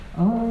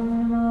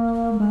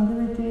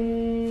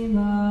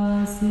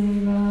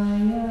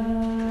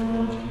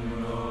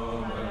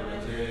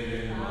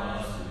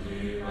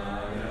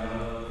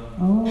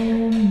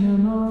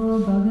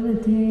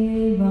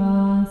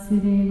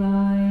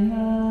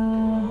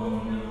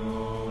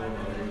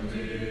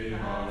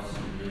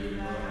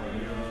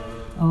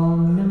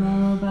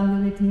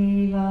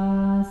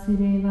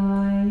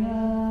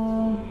Vasudevaya.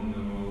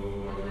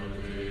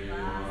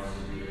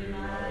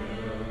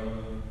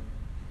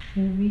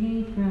 We're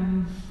reading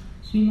from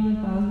Srimad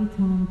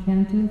Bhagavatam,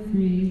 Canto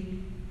 3,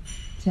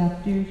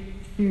 Chapter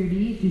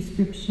 30,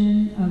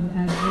 Description of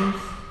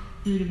Adverse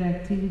Fruitive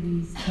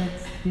Activities,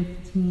 Text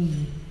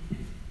 15.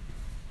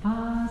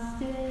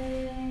 Aste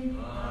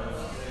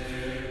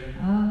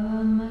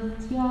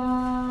Amatya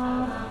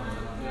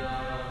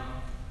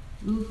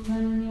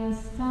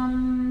Upanyastam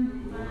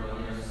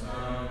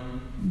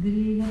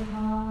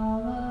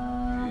Grihapala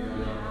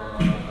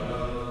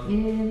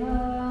Eva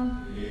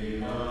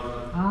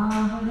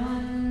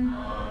Aharan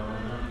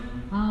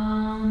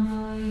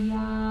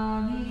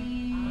Amayavi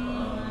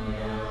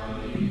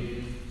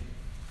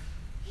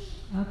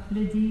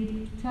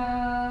Apradipta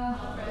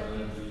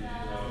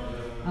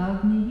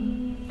Agni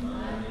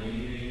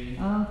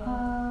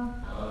Apa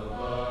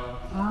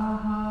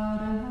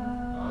Ahara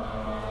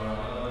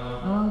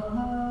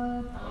Apa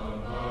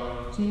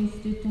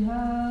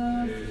Chestita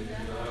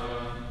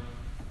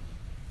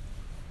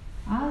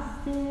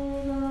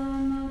Asteva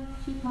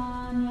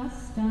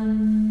Makshipanyastan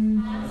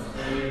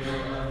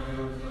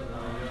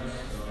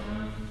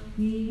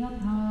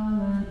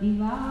Viyapala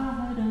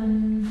Ivaharan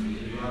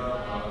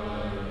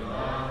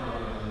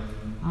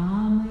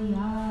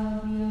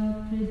Amayavya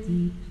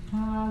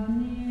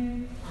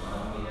Pradiptagnir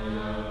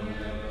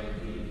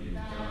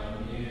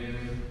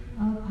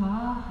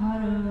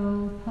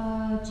Apaharopa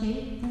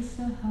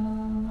Chetasaha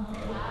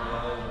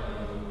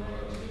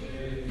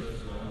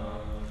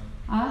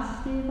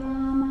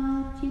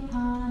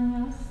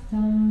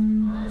Astevamatyapanyastam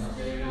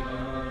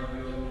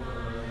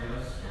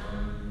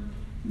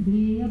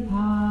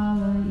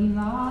Grihapala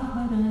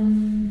Ivaharan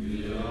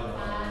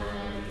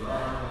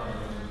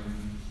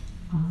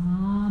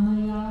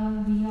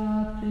Amayavya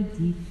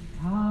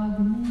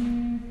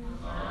Pradiptagnir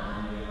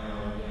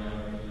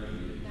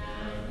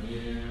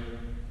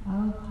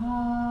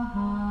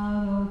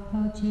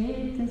Apaharopa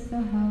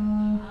Chetasaha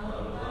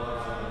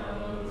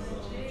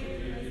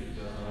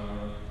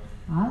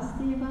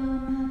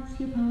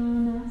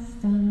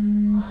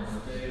Astevamatyapanyastam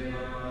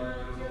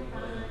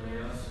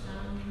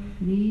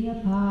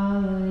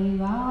Grihapala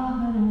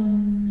Ivaharan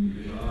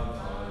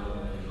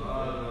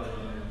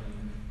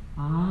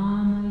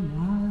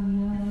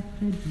Amayavya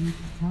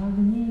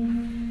Pradiptagnir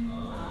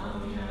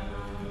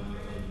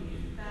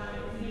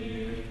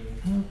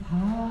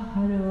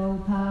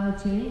Apaharopa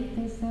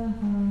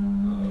Chetasaha.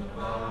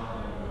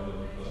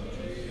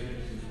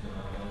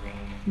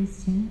 Please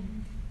chant.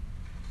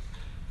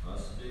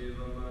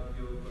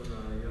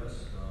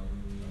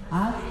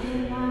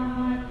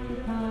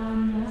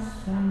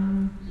 Astevamatyapanyastam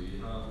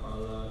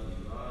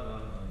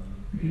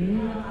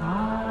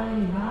Grihapala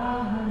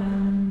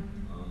Ivaharan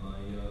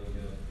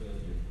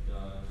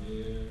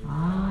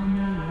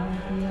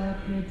Amayavya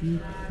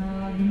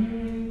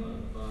Pradiptagnir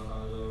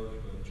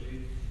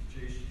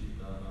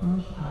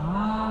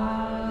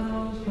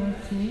Apaharopa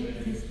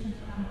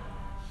Chetasaha.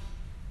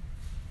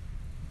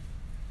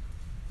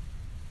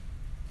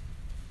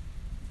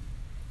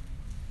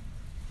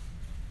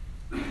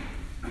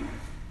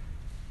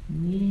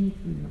 Waiting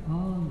for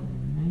all the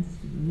nice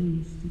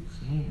ladies to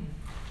chant.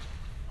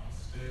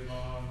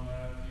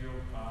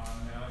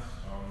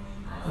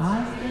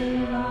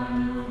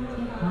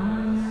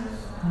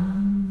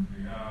 Astevamatyapanyastam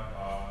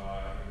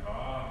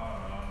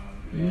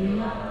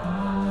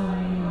Grihapala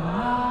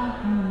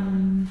Ivaharan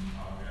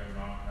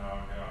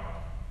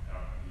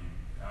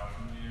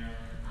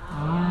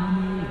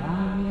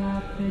Amayavya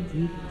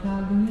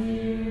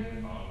Pradiptagnir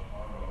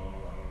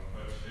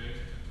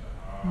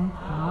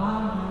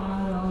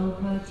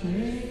Apaharopa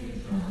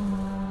Chetasaha.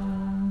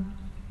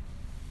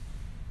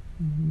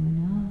 Anyone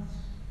else?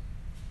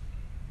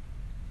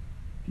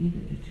 Give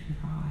it a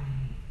try.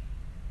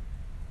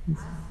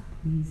 It's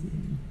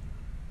pleasing.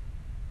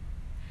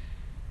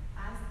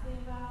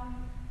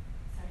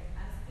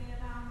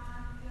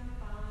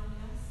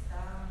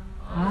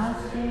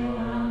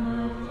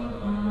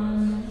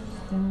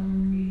 Astevamatyapanyastam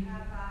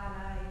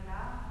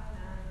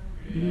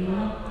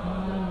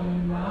Grihapala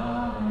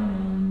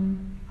Ivaharan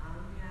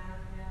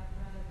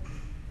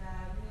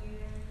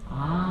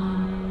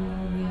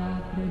Amayavya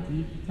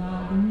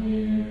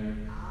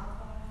Pradiptagnir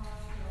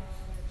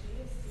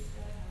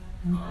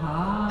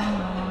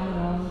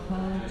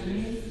Apaharopa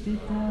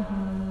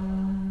Chetasaha.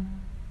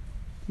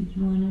 Did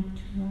you want to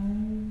try?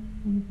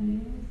 Anybody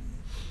else?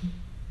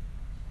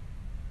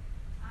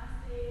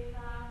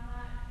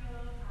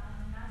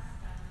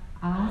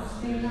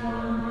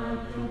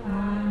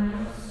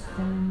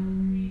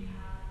 Astevamatyapanyastam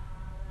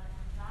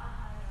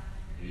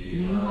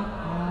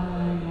Grihapala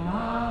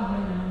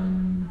Ivaharan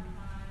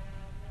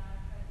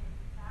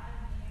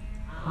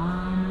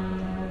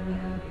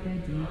Amayavya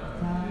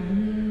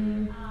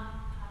Pradiptagnir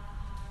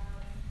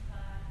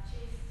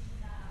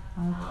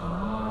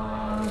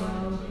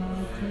Apaharopa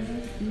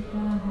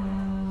Chetasaha.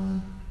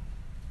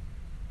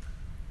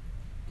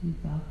 Did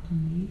Dr.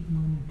 Nate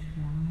want to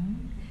try?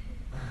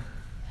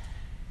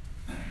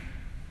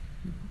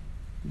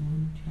 You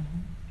want to try?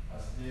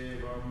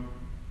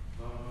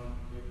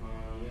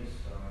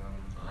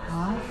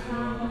 Astevamatyapanyastam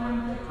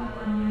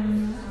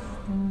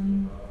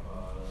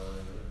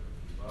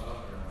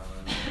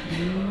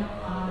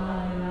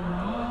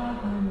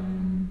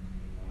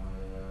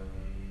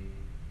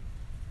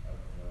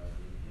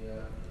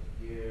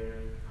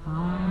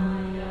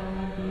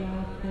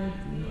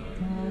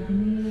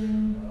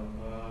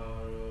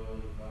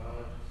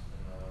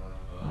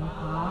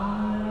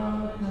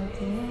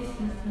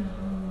said,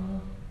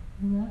 well,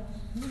 that's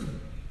good.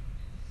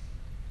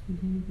 Did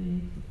anybody,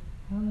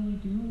 how are you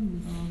doing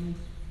with all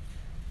this,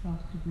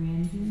 Dr.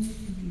 Brandon? Do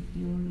you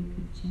feel you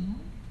could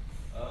chant?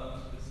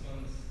 This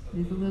one's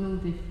It's a little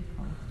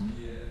difficult, huh?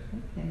 Yeah.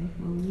 Okay,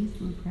 well, at least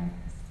we're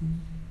practicing.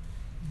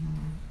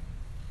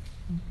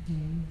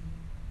 Okay.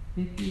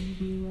 Vicky,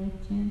 do you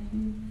like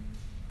chanting?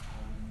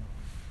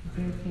 Is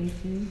that okay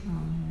too?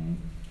 All right.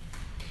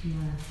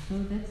 Yeah, so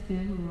that's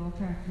good. We're all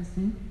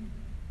practicing.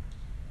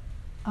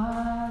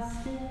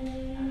 Aste.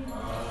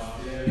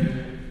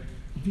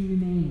 He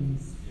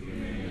remains.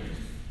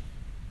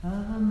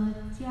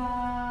 Avamatya.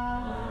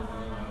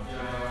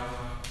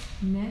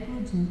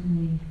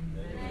 Negligently.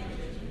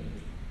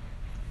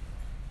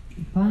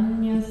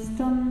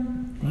 Panyastam.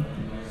 Thank you.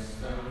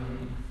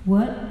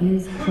 What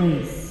is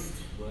placed?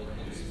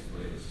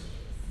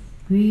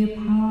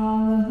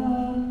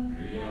 Griyapalaha.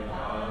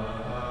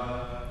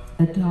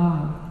 A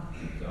dog.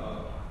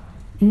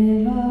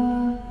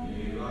 Eva.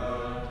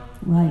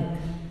 Like.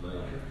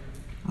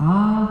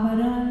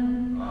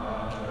 Aharan.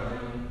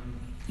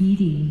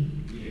 Eating.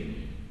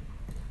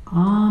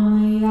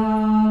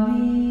 Amayavi.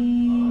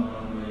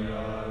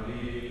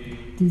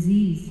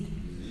 Diseased.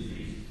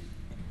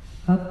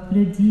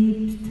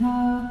 Apradipta.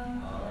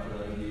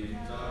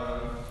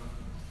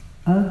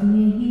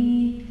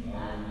 Agnihi.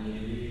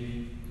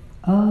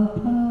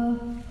 Alpa.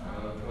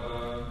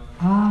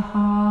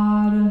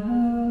 Aharaha.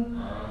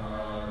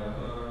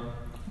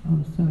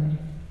 Oh, sorry.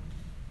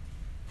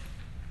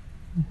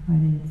 I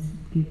didn't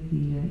give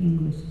the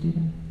English, did I?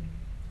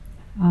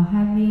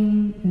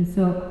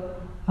 So,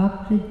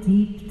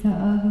 apradipta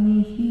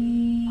agnihi.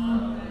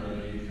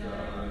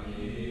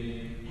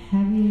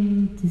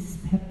 Having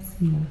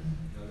dyspepsia.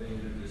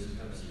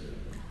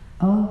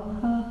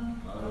 Alpa.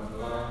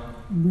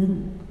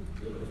 Little.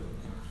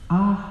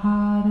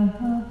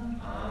 Aharaha.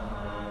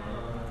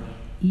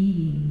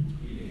 Eating.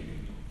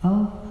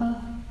 Alpa.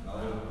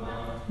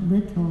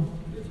 Little.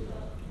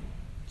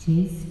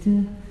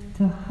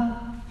 Chestataha.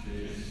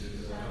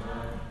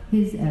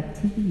 His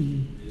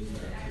activity.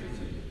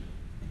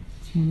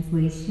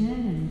 Translation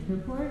and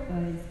purport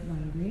by His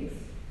Divine Grace,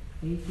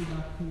 A.C.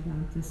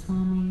 Bhaktivedanta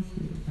Swami,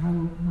 Sri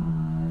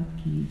Prabhupada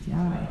Ki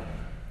Jai.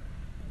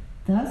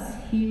 Thus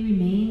he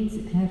remains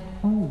at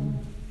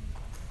home.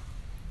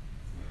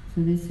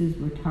 So this is,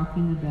 we're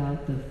talking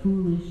about the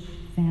foolish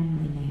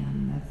family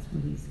man. That's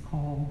what he's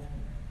called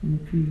in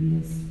the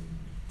previous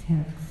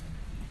text.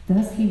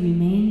 Thus he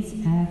remains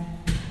at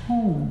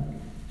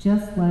home,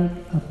 just like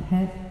a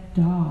pet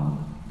dog,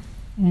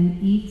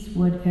 and eats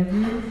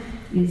whatever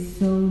is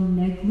so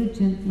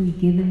negligently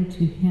given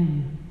to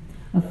him,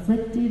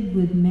 afflicted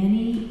with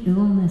many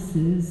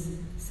illnesses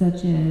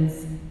such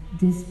as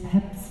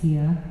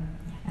dyspepsia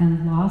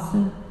and loss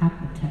of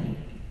appetite.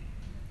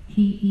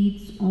 He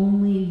eats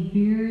only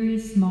very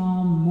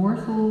small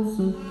morsels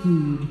of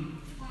food,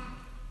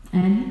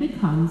 and he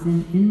becomes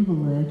an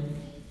invalid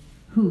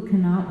who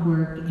cannot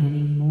work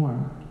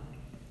anymore.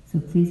 So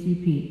please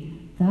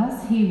repeat.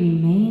 Thus he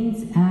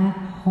remains at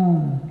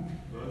home,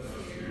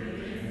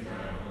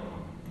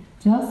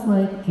 just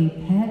like a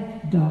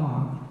pet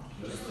dog,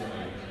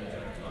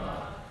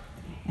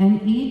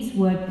 and eats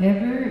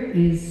whatever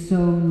is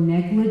so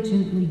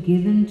negligently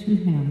given to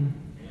him,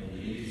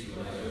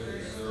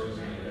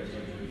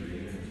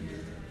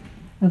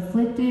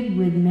 afflicted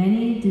with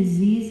many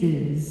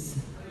diseases,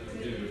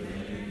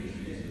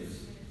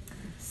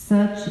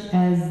 such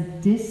as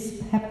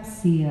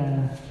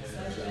dyspepsia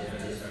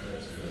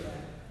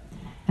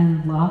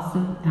and loss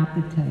of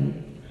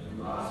appetite.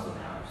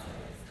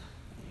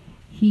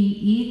 He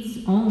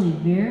eats only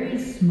very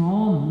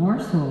small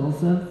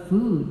morsels of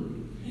food.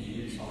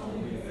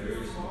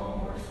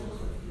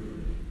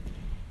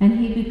 And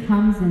he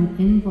becomes an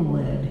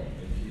invalid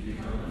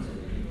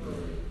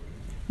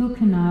who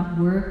cannot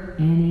work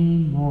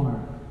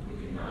anymore.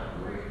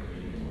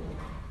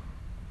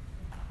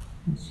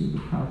 And Srila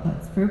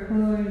Prabhupada's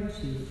purport,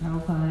 Srila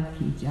Prabhupada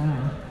Ki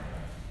Jai.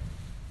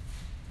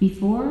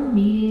 Before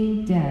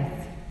meeting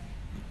death,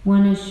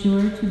 one is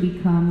sure to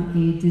become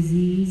a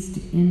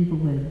diseased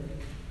invalid.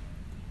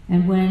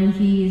 And when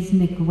he is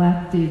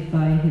neglected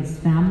by his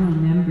family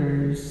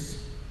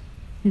members,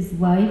 his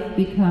life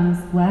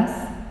becomes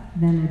less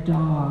than a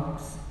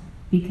dog's,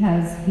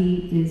 because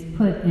he is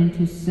put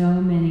into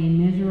so many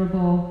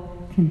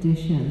miserable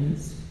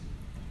conditions.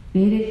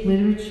 Vedic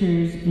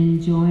literatures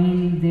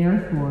enjoin,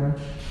 therefore,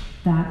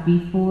 that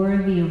before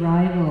the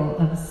arrival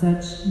of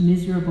such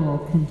miserable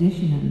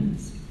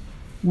conditions,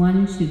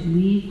 one should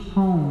leave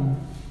home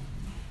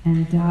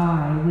and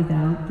die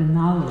without the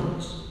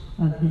knowledge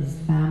of his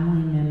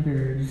family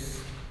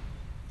members.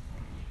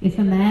 If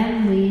a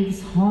man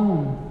leaves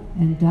home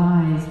and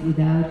dies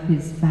without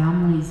his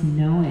family's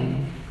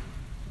knowing,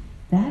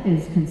 that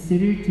is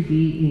considered to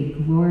be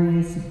a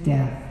glorious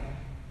death.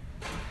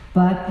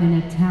 But an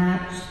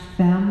attached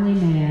family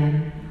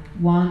man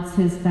wants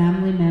his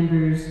family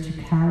members to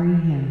carry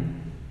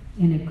him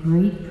in a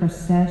great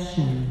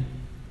procession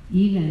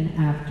even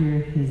after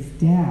his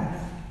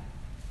death,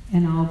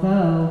 And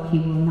although he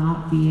will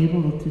not be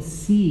able to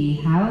see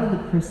how the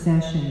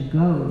procession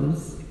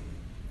goes,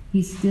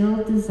 he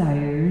still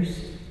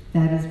desires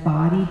that his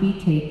body be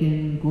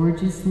taken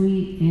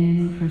gorgeously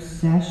in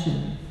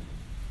procession.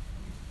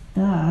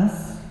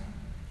 Thus,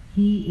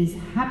 he is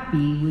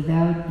happy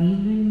without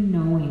even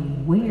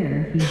knowing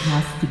where he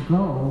has to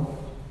go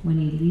when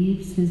he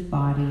leaves his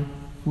body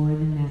for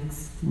the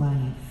next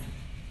life.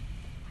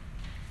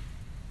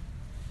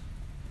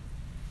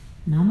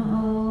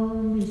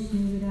 Namo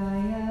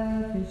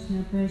Vishnuraya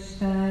Krishna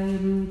Prasthaya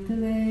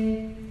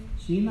Bhutale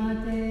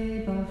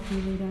Srimate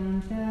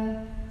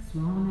Bhaktivedanta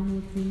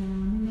Swaminiti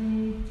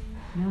Namine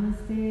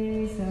Namaste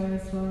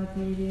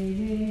Saraswati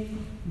Deve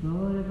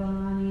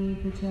Gauravani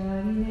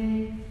Pacharine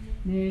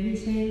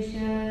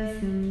Nirvishesha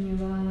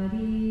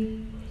Sunyavadi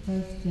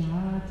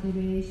Paschati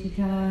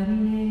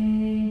Veshakarine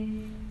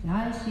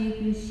Jai Shri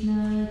Krishna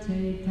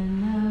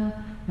Chaitanya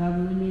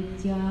Prabhu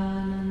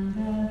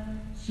Nityananda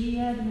Shri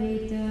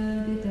Advaita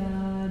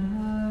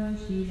Gadadhar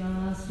Shri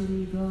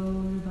Vasudeva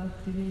Gaur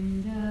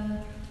Bhaktivinoda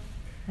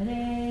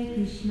Hare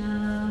Krishna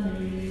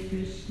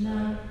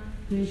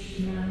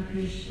Krishna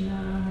Krishna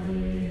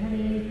Hare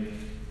Hare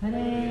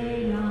Hare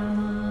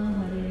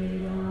Rama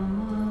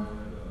Rama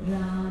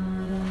Rama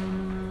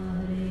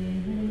Hare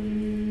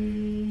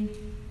Hare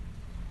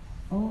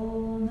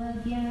Om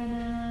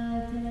Jnana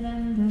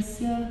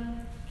Timirandasya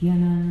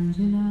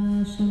Jnananjana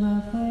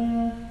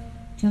Shalakaya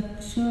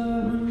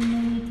Chakshur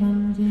Unmilitam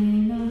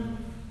Jena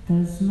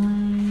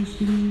Tasmai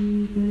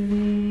Shri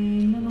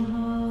Gurave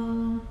Namaha.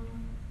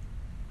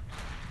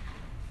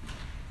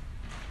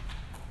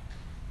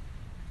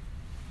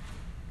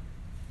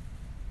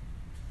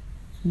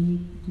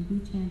 Did we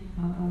chant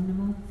Om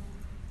Namo?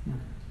 No.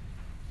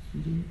 We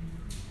did?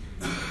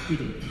 We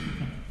did.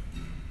 Okay.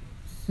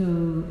 So,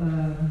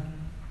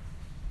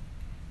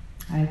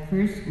 I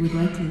first would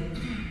like to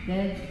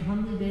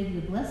humbly beg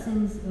the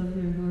blessings of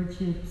their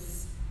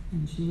lordships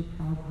and Srila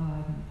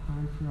Prabhupada and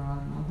Paripurad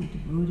and all the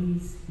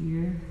devotees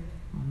here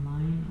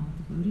online, all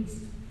devotees,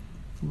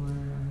 for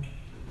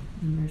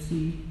the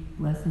mercy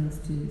blessings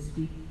to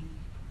speak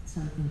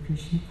something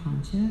Krishna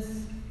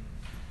conscious.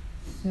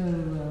 So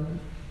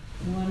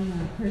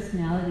one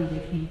personality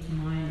that came to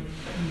mind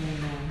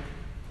when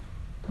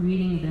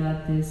reading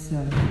about this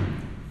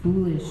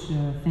foolish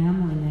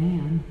family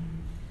man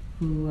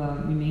who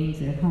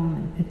remains at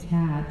home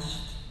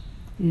attached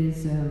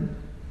is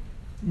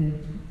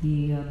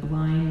the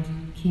blind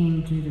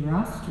king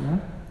Dhritarashtra.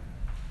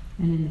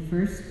 And in the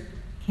first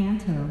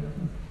canto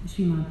of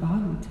Srimad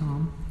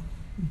Bhagavatam,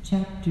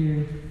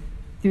 chapter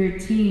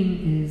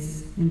 13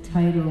 is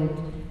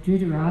entitled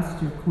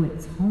Dhritarashtra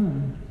Quits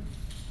Home.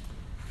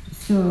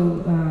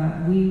 So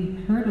we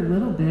heard a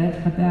little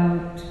bit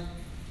about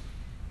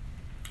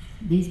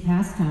these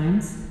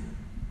pastimes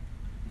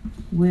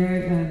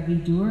where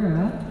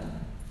Vidura,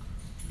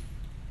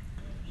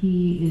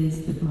 he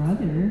is the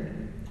brother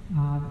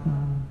of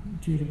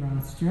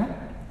Dhritarashtra,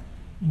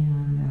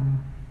 and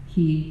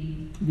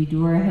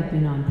Vidura had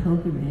been on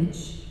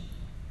pilgrimage,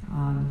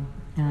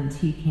 and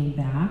he came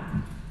back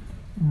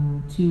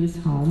to his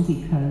home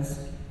because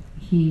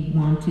he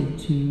wanted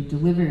to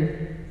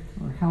deliver,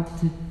 or help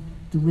to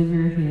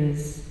deliver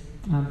his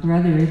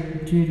brother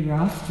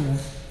Dhritarashtra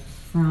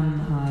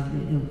from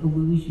the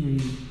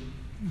illusory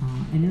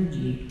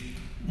energy.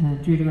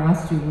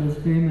 Dhritarashtra was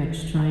very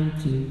much trying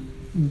to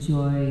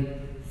enjoy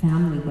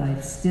family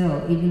life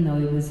still, even though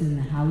he was in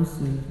the house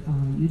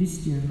of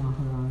Yudhishthira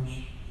Maharaj.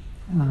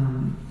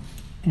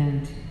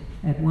 And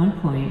at one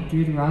point,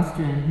 Dhritarashtra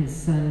and his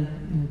son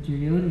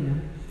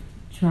Duryodhana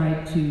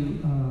tried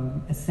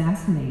to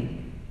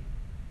assassinate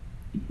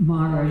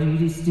Maharaj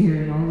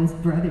Yudhishthira and all his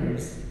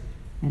brothers.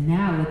 And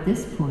now, at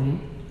this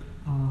point,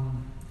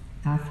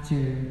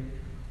 after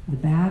the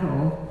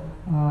battle,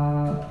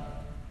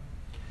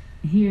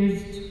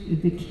 here's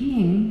the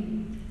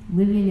king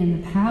living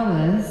in the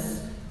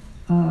palace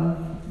of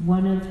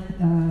one of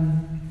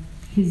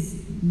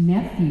his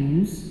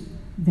nephews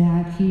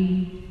that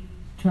he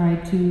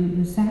tried to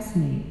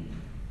assassinate.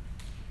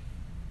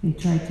 They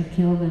tried to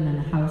kill them in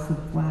a house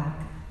of black,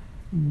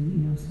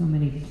 and so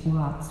many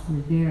plots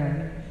were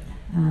there.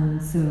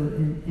 And so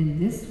in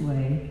this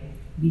way,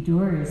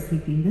 Vidura is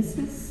thinking, this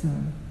is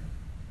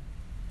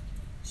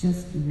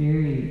just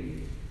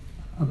very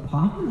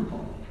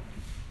abominable.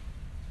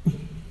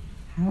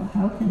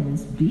 How can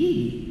this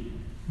be,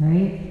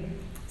 right?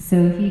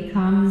 So he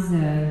comes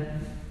to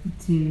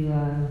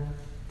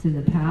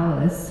the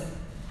palace,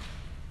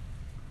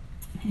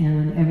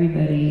 and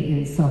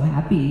everybody is so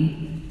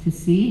happy to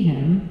see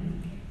him.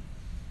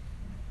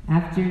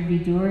 After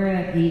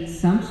Vidura ate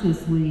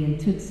sumptuously and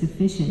took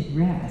sufficient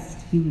rest,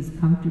 he was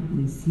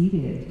comfortably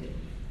seated.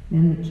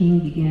 Then the king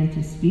began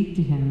to speak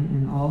to him,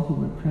 and all who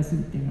were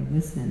present there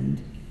listened.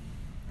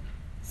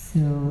 So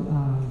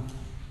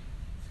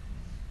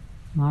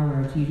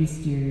Maharaj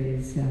Yudhishthira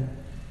is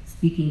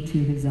speaking to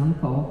his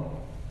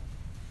uncle,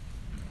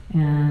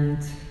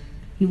 and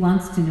he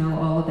wants to know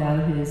all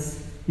about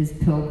his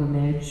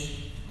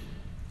pilgrimage,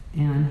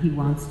 and he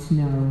wants to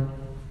know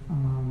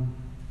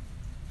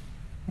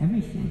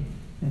everything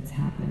that's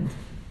happened.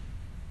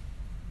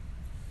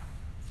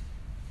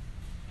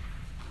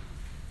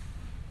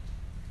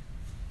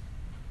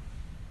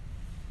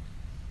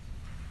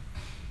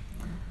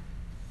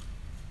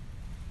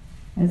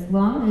 As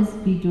long as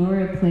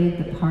Vidura played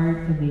the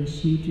part of a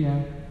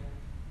Shudra,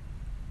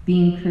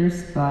 being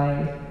cursed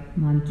by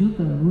Manduka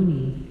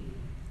Muni,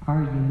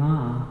 our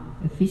Yama,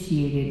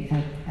 officiated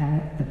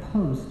at the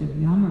post of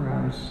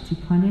Yamaraj to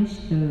punish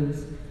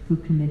those who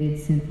committed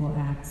sinful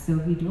acts. So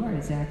Vidura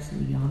is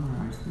actually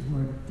Yamaraj, the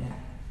Lord of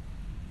Death.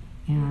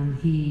 And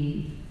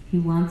he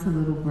wants a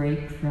little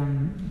break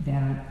from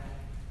that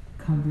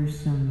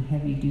cumbersome,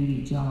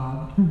 heavy-duty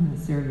job,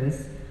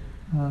 service,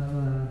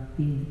 of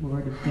being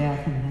Lord of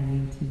Death and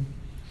having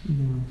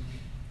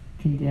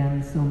to,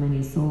 condemn so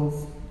many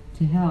souls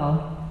to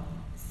hell.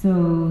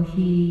 So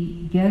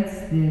he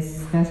gets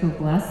this special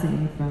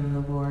blessing from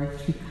the Lord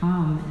to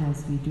come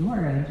as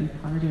Vidura and be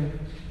part of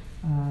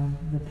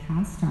the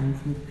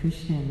pastimes with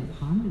Krishna and the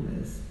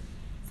Pandavas.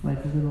 It's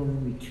like a little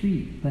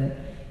retreat, but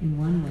in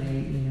one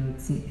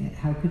way,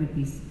 how could it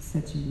be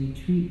such a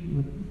retreat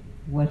with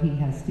what he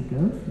has to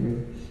go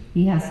through?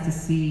 He has to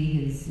see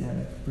his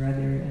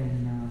brother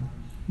and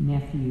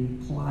nephew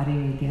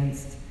plotting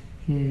against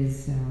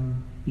his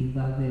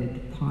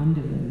beloved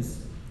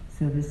Pandavas.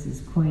 So this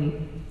is quite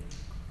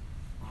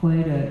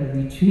a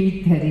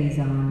retreat that he's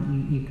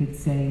on, you could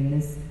say, in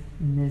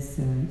this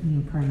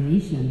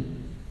incarnation.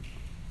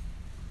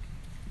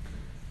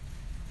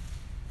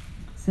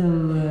 So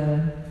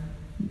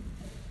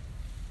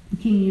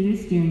King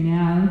Yudhisthira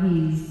now,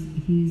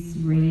 he's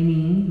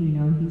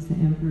reigning, he's the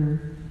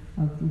emperor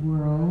of the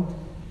world,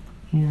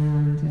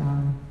 and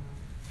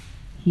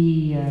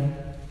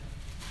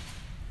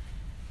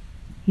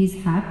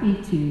he's happy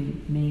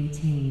to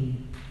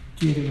maintain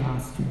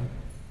Dhritarashtra,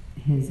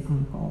 his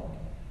uncle,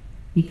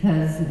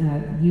 because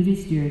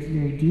Yudhisthira is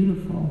very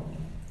dutiful,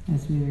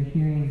 as we were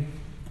hearing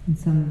in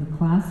some of the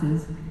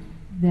classes,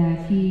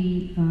 that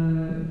he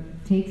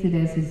takes it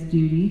as his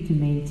duty to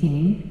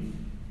maintain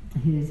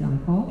his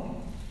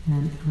uncle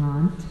and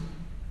aunt,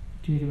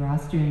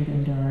 Dhritarashtra and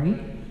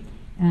Gandhari,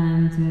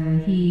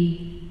 and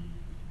he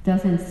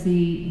doesn't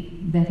see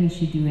that he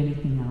should do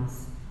anything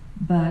else.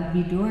 But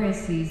Vidura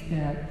sees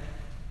that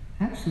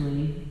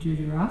actually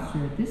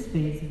Dhritarashtra, at this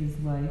phase of his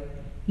life,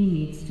 he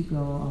needs to go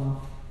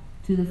off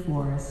to the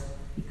forest,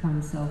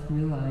 become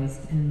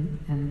self-realized,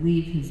 and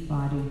leave his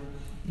body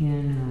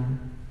in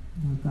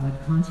God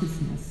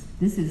consciousness.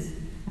 This is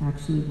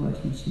actually what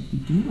he should be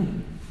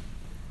doing.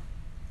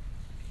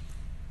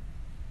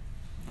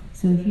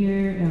 So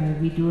here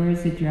Vidura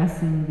is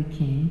addressing the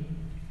king.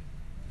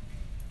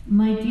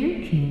 My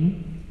dear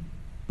king,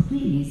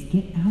 please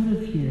get out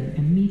of here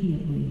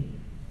immediately.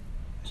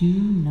 Do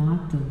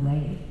not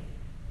delay.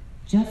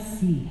 Just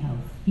see how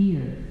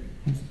fear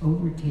has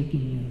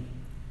overtaken you.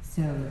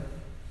 So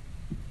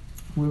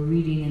we're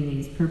reading in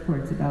these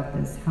purports about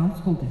this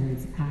householder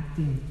who's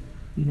acting,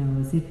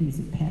 as if he's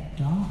a pet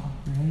dog,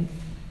 right?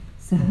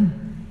 So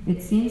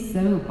it seems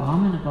so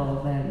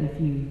abominable that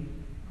if you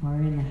are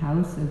in the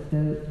house of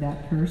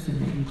that person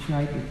that you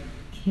tried to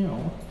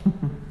kill,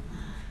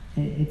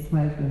 it's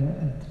like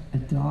a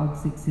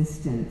dog's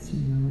existence.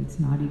 It's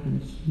not even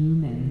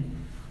human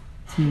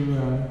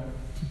to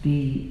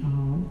be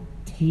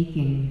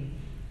taking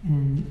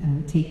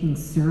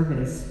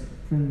service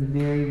from the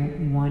very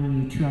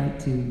one you tried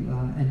to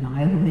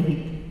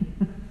annihilate.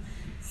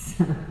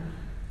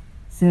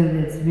 So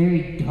that's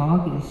very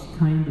doggish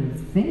kind of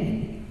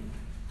thing.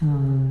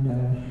 And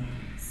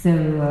so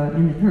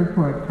in the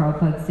purport,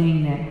 Prabhupada's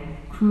saying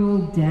that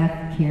cruel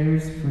death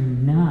cares for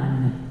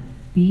none,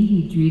 be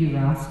he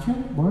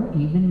Dhritarashtra or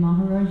even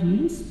Maharaj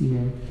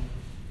Yudhisthira.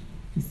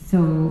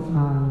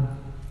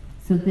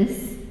 So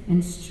this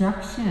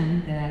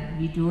instruction that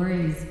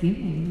Vidura is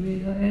giving,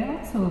 it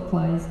also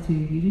applies to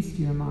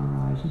Yudhisthira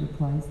Maharaj. It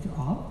applies to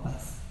all of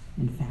us,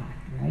 in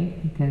fact,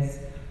 right? Because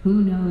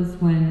who knows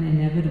when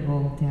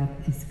inevitable death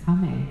is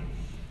coming.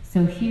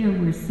 So here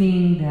we're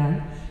seeing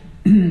that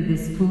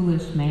this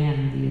foolish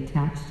man, the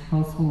attached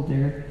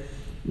householder,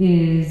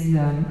 is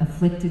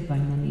afflicted by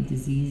many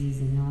diseases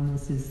and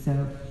illnesses.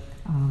 So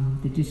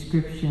the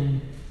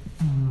description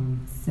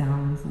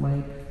sounds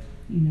like,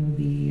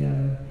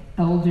 the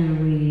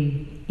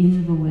elderly,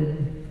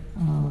 invalid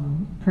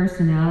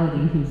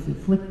personality who's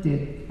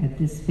afflicted at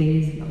this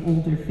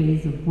older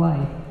phase of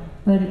life.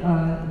 But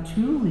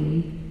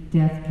truly,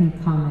 death can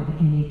come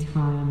at any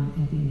time,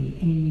 at any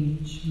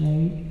age,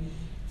 right?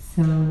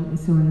 So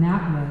in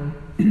that way,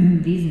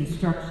 these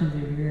instructions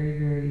are very,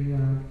 very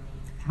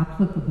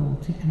applicable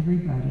to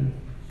everybody.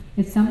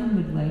 If someone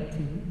would like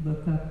to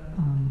look up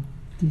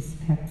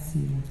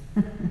dyspepsia,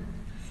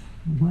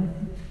 what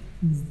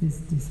is this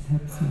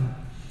dyspepsia?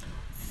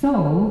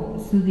 So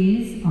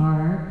these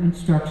are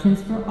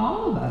instructions for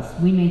all of us.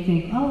 We may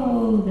think,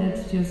 oh,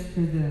 that's just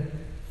for the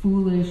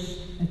foolish,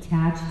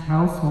 attached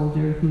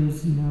householder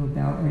who's,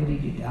 about ready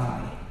to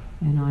die,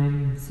 and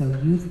I'm so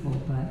youthful.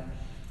 But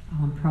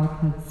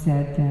Prabhupada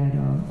said that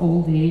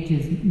old age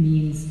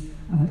means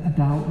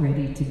about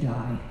ready to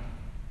die.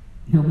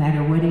 no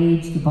matter what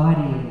age the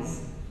body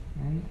is,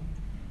 right?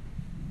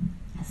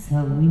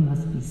 So we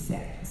must be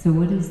sick. So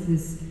what is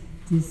this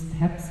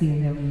dyspepsia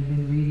that we've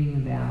been reading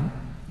about?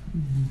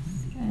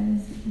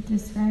 Because it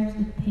describes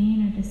the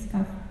pain or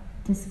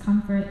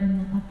discomfort in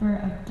the upper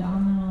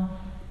abdominal.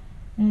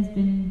 It has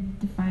been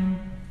defined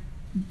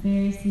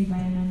variously by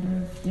a number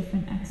of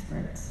different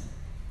experts.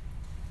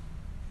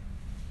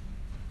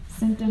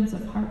 Symptoms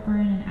of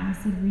heartburn and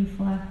acid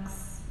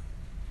reflux,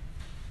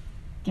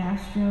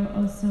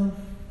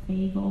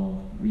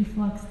 gastroesophageal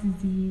reflux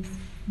disease,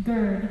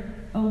 GERD,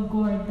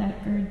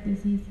 that GERD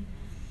disease,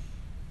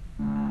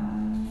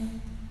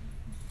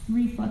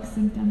 reflux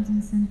symptoms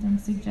and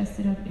symptoms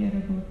suggested of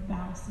irritable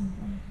bowel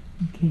syndrome.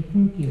 Okay,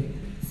 thank you.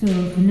 So,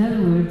 in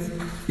other words,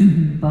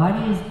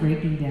 body is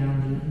breaking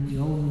down, the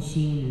old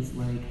machine is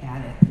like,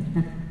 had it.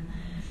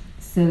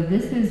 So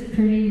this is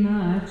pretty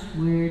much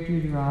where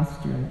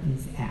Dhritarashtra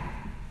is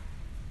at,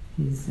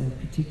 his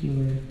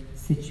particular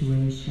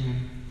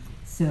situation.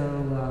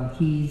 So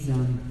he's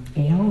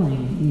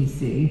ailing, you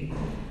see.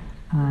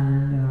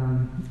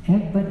 And,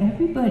 but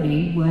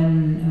everybody,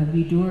 when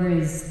Vidura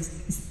is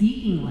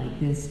speaking like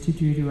this to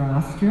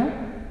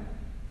Dhritarashtra,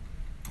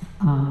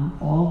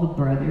 all the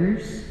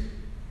brothers,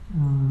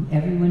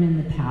 everyone in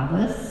the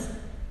palace,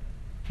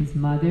 his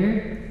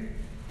mother,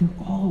 they're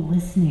all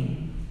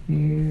listening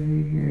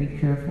very, very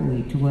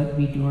carefully to what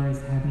Vidura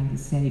is having to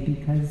say,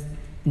 because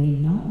they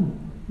know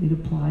it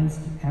applies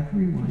to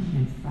everyone,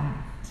 in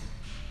fact.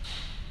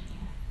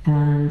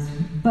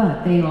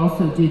 But they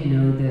also did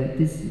know that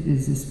this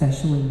is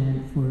especially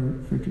meant for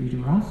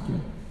Dhritarashtra,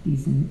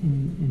 these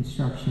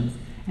instructions.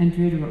 And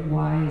Dhritarashtra,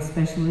 why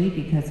especially?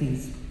 Because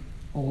he's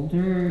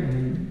older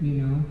and,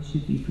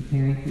 should be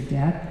preparing for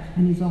death.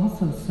 And he's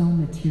also so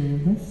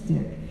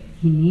materialistic.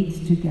 He needs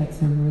to get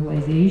some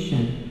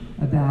realization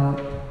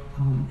about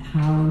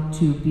how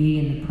to be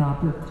in the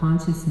proper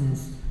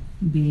consciousness,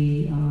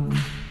 be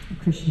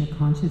Krishna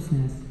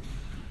consciousness.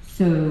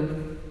 So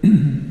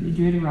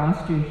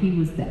Dhritarashtra, he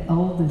was the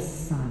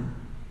eldest son,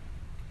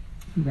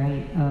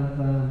 right, of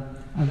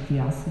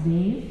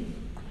Vyasadeva.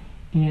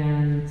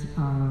 And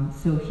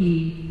so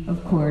he,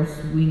 of course,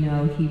 we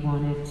know he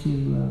wanted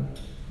to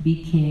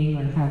be king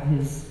or have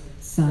his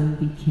son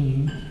be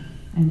king.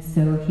 And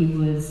so he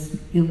was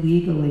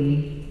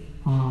illegally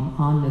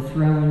on the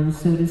throne,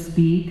 so to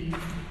speak.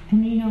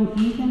 And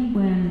even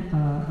when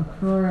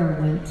Akrura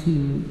went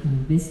to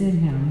visit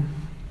him,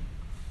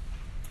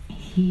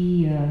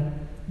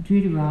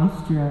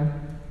 Dhritarashtra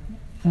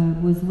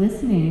was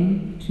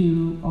listening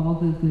to all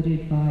the good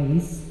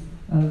advice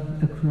of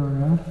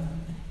Akrura,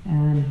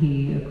 and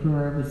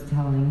Akrura was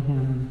telling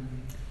him,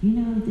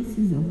 this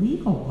is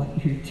illegal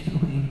what you're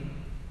doing.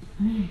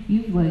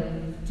 You've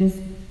just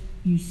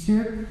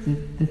usurped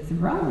the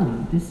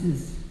throne. This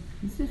is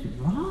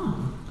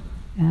wrong,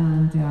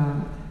 and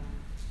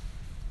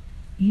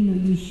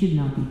you should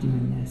not be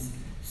doing this.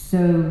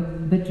 So,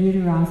 but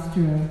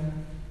Dhritarashtra,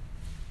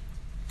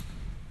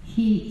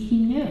 he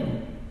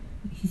knew.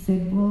 He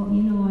said, well,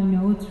 I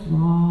know it's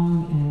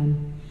wrong,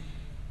 and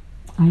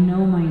I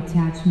know my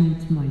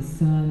attachment to my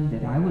son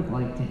that I would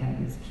like to have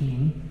as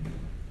king,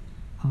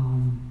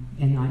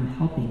 and I'm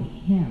helping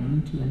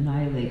him to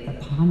annihilate the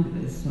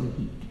Pandavas so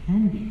he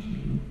can be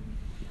king.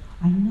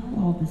 I know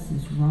all this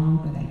is wrong,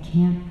 but I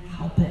can't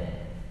help it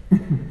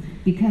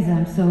because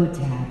I'm so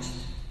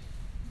attached.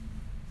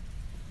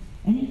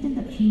 And even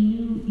that he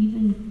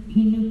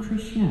knew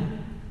Krishna,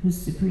 the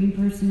Supreme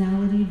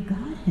Personality of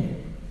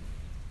Godhead.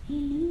 He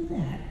knew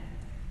that,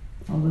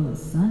 although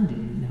his son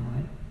didn't know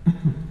it.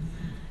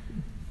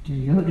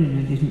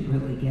 Duryodhana didn't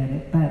really get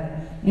it. But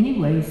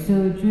anyway,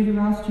 so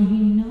Dhritarashtra, he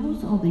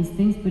knows all these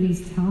things, but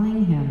he's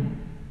telling him,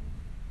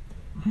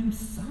 I'm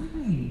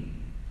sorry,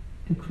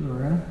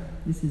 Akrura.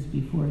 This is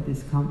before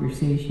this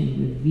conversation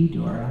with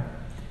Vidura.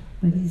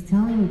 But he's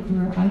telling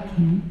Akrura,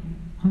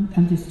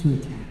 I'm just too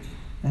attached.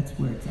 That's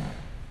where it's at.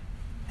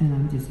 And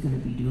I'm just going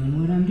to be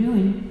doing what I'm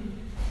doing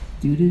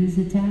due to this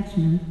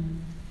attachment.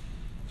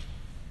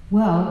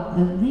 Well,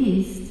 at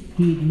least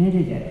he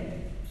admitted it.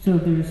 So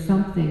there's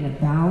something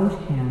about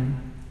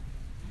him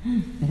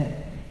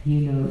that,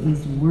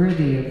 is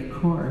worthy, of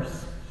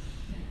course.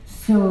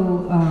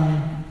 So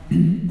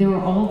there were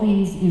all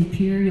these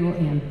imperial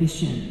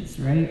ambitions,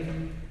 right?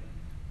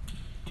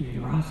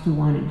 Dhritarashtra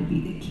wanted to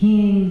be the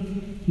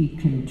king. He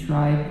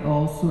contrived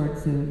all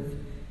sorts of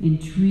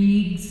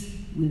intrigues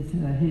with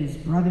his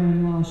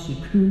brother-in-law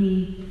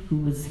Shakuni, who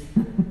was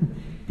a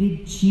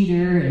big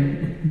cheater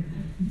and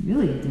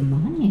really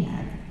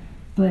demoniac.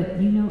 But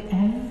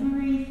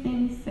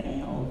everything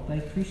failed by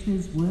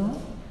Krishna's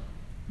will,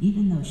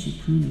 even though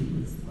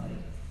Shakuni was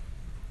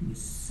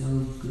so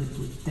good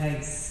with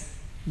dice.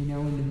 In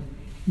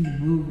the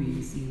movie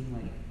you see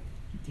him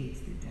he takes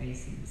the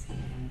dice in his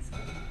hands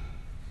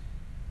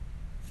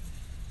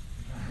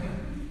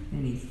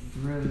and he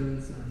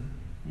throws them.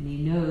 And he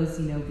knows,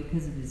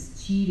 because of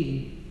his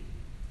cheating,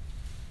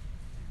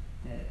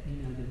 that,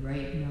 the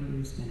right number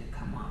is going to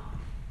come up.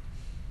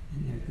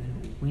 And they're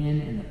going to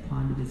win, and the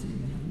Pandavas are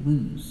going to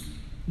lose.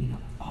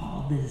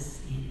 All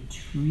this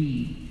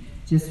intrigue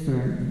just for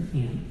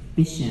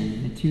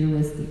ambition,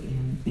 materialistic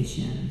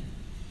ambition.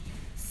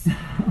 So,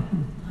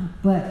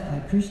 but by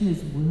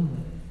Krishna's will,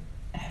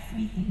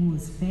 everything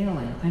was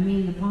failing. I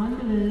mean, the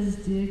Pandavas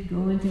did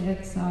go into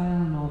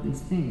exile and all these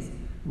things,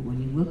 but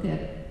when you look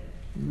at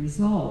the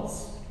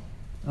results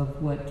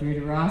of what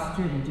Dhritarashtra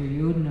and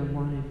Duryodhana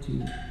wanted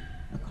to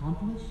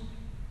accomplish,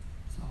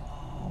 it's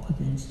all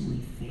eventually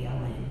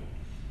failing.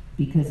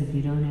 Because if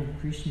you don't have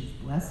Krishna's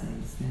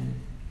blessings, then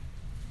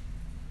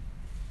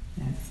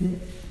that's it.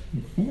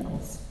 It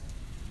fails.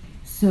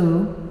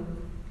 So,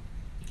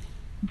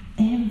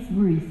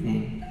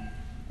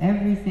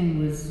 everything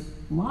was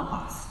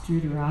lost.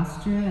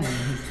 Dhritarashtra and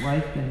his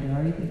wife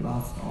Gandhari, they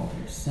lost all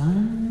their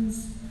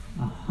sons,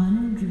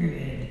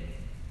 100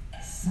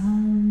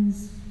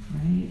 sons,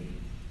 right?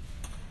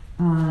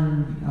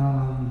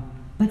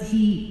 But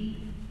he,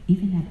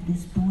 even at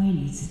this point,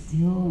 he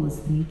still was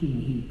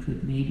thinking he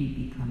could maybe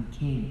become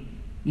king.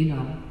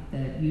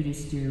 That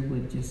Yudhisthira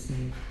would just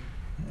say,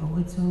 "Oh,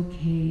 it's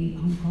okay,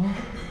 uncle.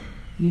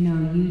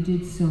 You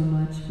did so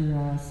much for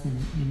us,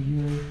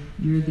 and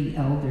you're the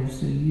elder,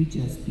 so you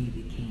just be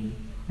the king."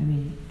 I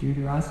mean,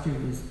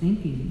 Dhritarashtra was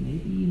thinking,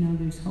 maybe,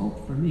 there's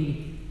hope for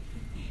me.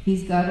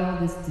 He's got all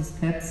this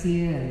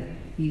dyspepsia, and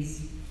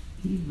he's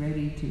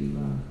ready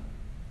to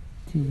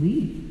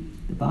leave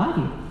the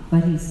body,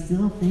 but he's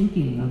still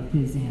thinking of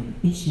his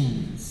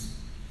ambitions.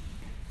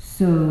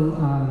 So,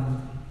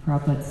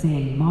 Prabhupada's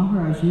saying,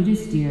 Maharaj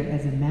Yudhisthira,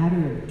 as a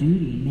matter of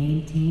duty,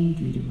 maintained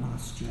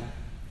Dhritarashtra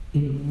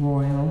in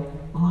royal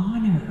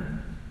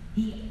honor.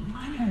 He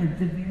honored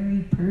the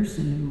very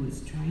person who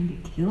was trying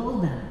to kill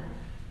them.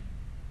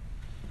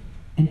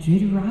 And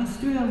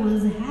Dhritarashtra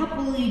was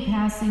happily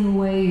passing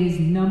away his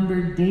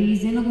numbered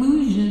days in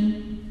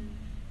illusion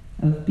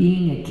of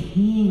being a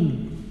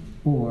king,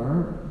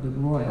 or the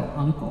royal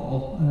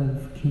uncle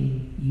of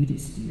King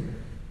Yudhisthira.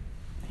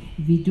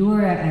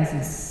 Vidura, as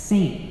a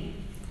saint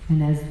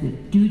and as the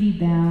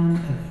duty-bound,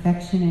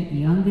 affectionate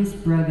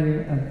youngest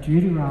brother of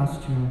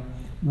Dhritarashtra,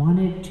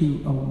 wanted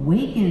to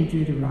awaken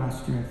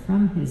Dhritarashtra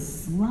from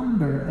his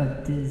slumber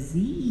of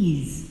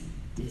disease,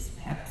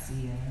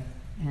 dyspepsia,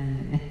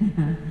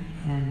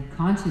 and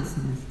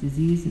consciousness,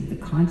 disease of the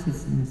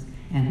consciousness,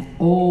 and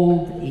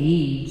old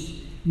age.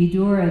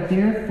 Vidura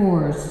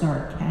therefore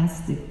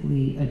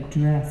sarcastically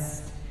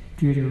addressed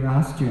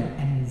Dhritarashtra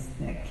as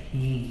the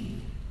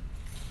king,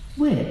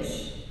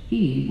 which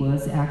he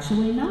was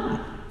actually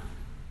not.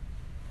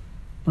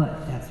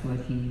 But that's what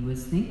he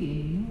was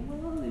thinking.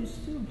 Well, there's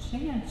still a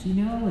chance,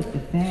 at the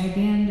fag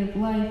end of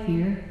life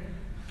here.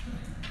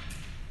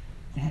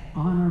 That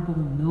honorable,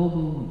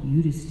 noble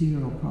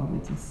Yudhisthira will probably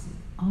just say,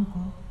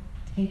 "Uncle,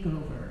 take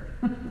over."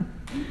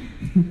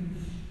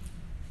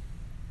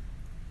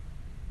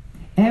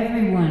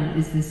 Everyone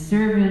is the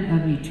servant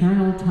of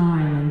eternal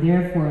time, and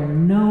therefore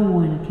no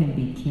one can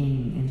be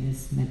king in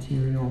this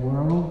material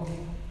world.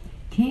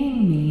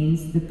 King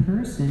means the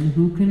person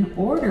who can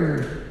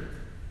order.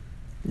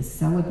 The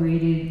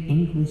celebrated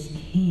English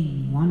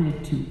king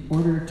wanted to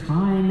order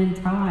time and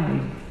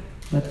tide,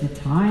 but the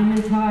time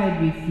and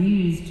tide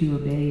refused to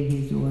obey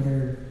his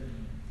order.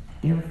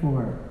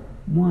 Therefore,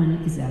 one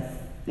is a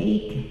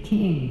fake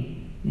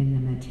king in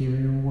the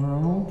material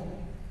world.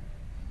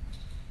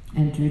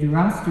 And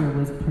Dhritarashtra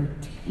was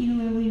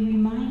particularly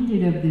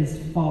reminded of this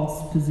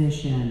false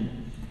position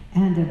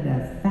and of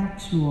the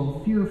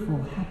factual,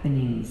 fearful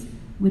happenings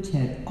which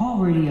had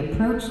already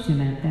approached him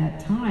at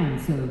that time.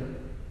 So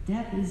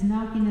death is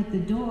knocking at the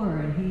door,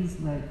 and he's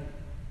like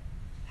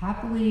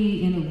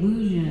happily in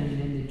illusion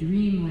in the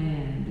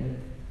dreamland of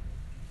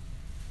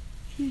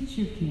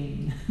future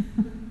king,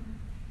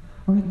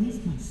 or at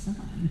least my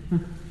son,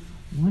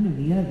 one or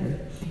the other.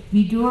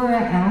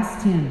 Vidura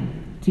asked him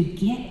to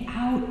get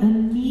out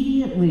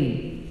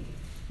immediately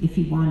if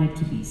he wanted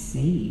to be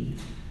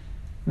saved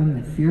from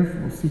the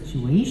fearful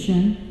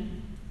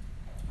situation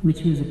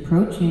which was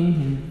approaching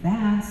him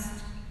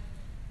fast.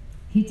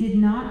 He did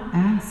not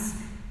ask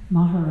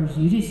Maharaj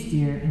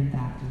Yudhisthira in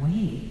that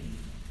way,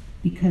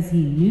 because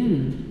he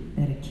knew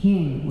that a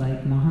king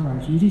like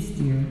Maharaj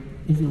Yudhisthira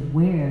is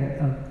aware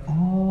of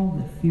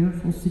all the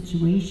fearful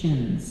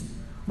situations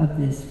of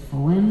this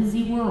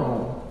flimsy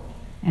world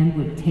and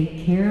would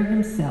take care of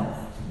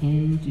himself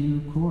in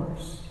due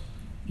course,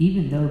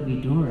 even though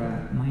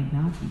Vidura might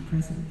not be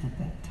present at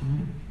that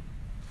time.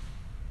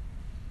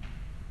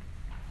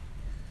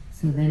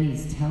 So then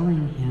he's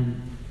telling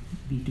him,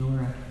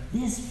 Vidura,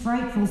 this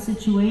frightful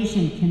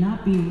situation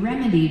cannot be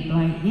remedied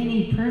by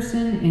any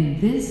person in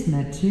this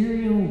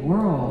material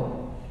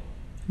world.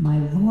 My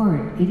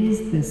Lord, it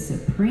is the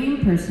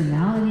Supreme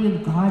Personality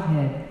of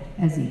Godhead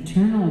as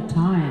eternal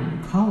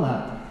time,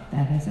 Kala,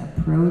 that has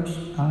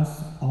approached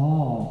us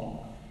all.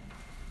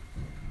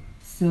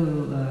 So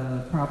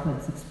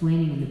Prabhupada's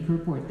explaining in the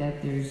purport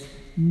that there's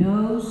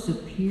no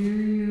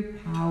superior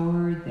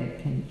power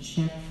that can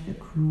check the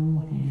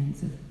cruel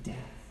hands of death.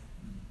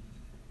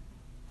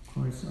 Of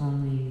course,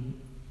 only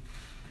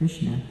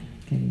Krishna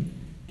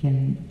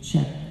can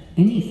check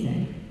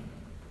anything.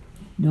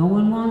 No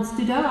one wants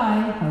to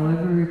die,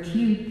 however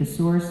acute the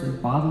source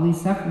of bodily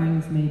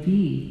sufferings may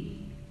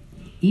be.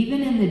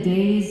 Even in the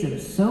days of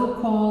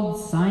so-called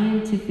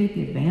scientific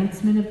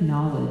advancement of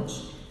knowledge,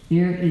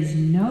 there is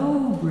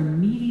no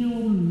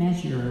remedial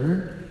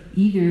measure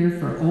either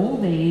for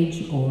old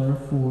age or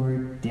for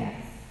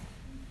death.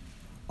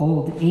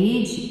 Old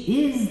age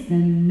is the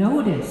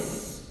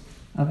notice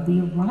of the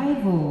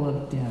arrival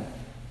of death.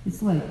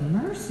 It's like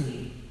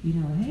mercy. You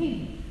know,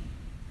 hey,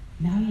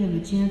 now you have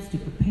a chance to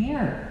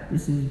prepare.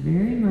 This is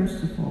very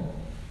merciful,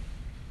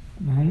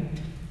 right?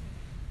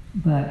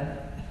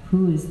 But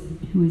who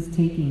is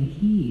taking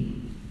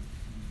heed?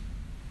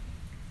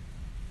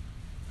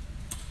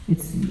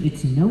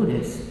 It's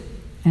noticed,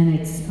 and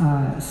it's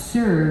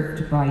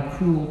served by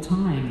cruel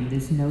time.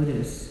 This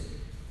notice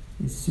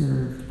is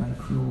served by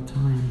cruel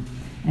time,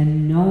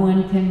 and no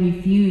one can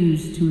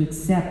refuse to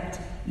accept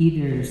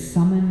either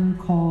summon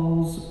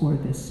calls or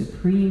the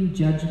supreme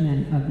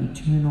judgment of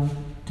eternal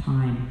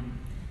time.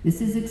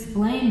 This is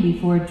explained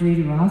before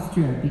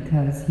Dhritarashtra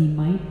because he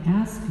might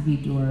ask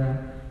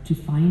Vidura to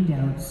find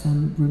out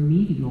some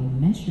remedial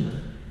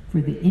measure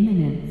for the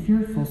imminent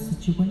fearful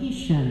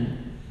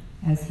situation,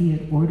 as he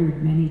had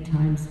ordered many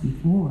times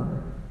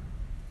before.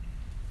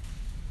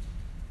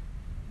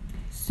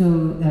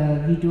 So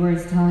Vidura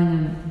is telling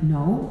him,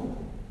 no,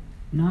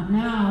 not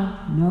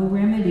now, no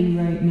remedy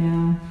right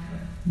now,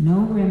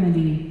 no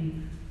remedy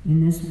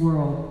in this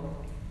world.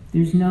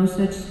 There's no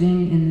such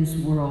thing in this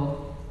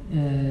world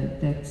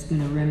that's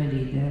going to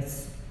remedy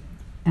this.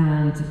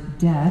 And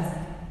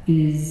death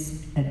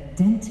is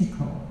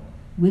identical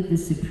with the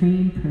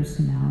Supreme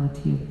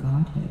Personality of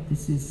Godhead.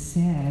 This is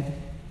said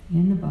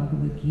in the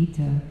Bhagavad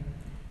Gita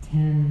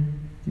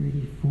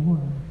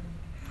 10:34.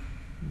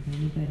 Would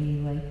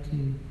anybody like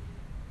to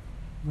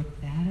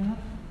look that up?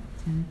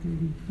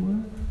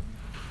 10:34.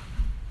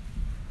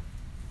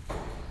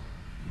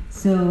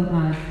 So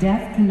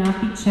death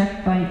cannot be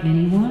checked by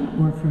anyone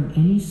or from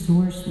any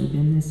source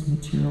within this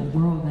material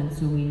world. And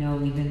so we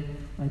know even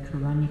like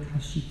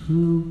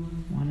Hiranyakashipu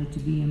wanted to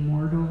be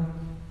immortal.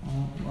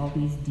 All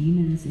these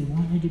demons, they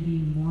wanted to be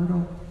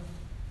immortal.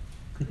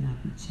 Could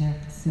not be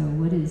checked. So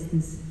what is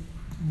this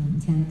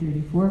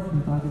 10:34 from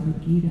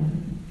Bhagavad Gita?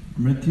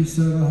 Mrityu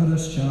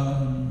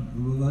sarvaharascha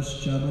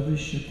uvascha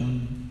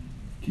bhavishatam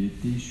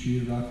kirti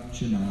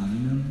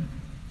shrirakchananinam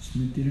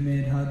smritir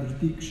medha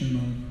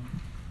dhritikshama.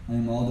 I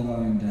am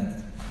all-devouring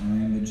death. I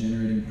am the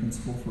generating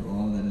principle for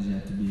all that is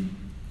yet to be.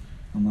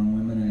 Among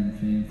women I am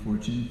fame,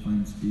 fortune,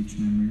 fine speech,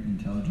 memory,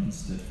 intelligence,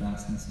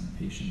 steadfastness, and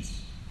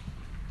patience.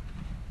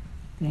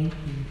 Thank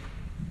you.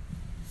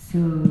 So,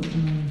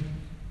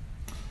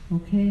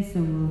 okay,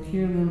 so we'll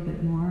hear a little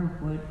bit more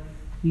of what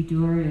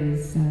Vidura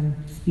is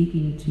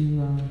speaking to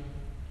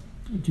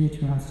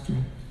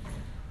Dhritarashtra.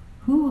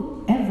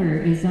 Whoever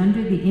is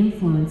under the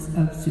influence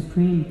of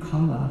supreme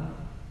Kala,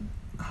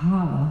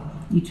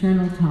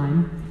 eternal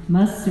time,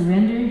 must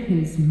surrender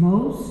his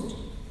most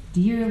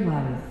dear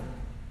life.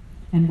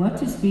 And what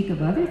to speak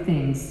of other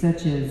things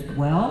such as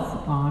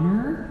wealth,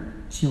 honor,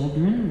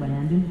 children,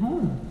 land, and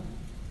home.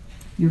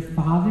 Your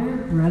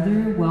father,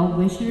 brother,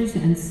 well-wishers,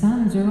 and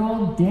sons are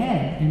all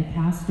dead and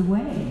passed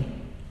away.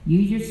 You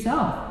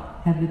yourself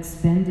have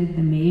expended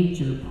the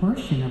major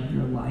portion of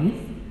your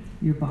life.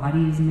 Your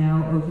body is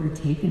now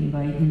overtaken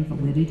by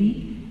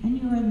invalidity, and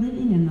you are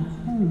living in the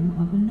home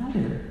of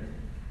another.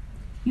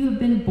 You have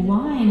been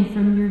blind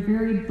from your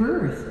very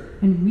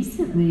birth, and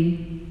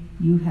recently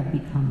you have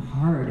become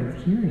hard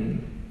of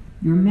hearing.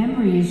 Your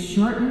memory is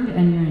shortened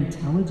and your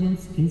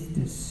intelligence is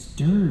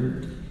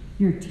disturbed.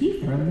 Your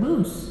teeth are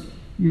loose,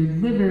 your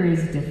liver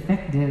is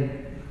defective,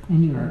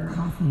 and you are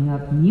coughing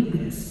up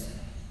mucus.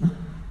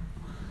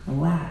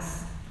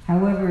 Alas,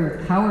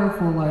 however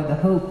powerful are the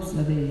hopes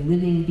of a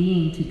living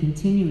being to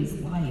continue his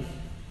life,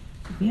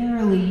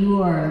 verily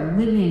you are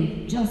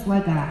living just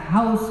like a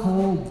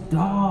household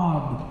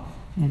dog,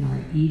 and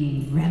are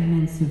eating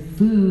remnants of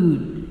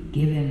food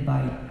given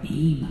by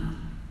Bhima.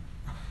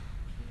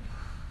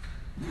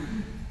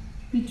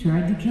 He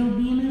tried to kill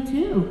Bhima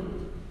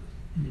too,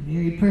 and the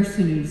very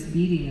person who's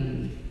feeding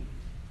him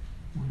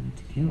he wanted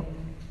to kill.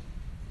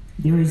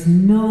 There is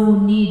no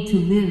need to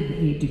live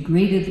a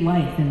degraded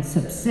life and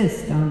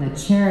subsist on the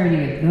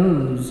charity of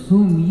those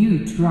whom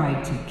you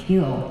tried to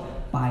kill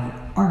by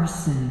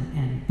arson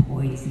and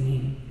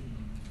poisoning.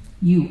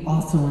 You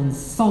also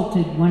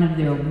insulted one of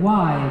their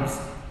wives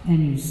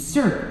and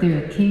usurped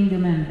their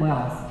kingdom and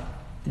wealth.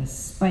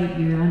 Despite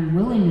your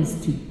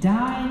unwillingness to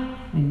die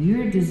and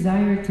your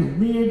desire to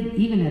live,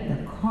 even at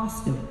the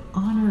cost of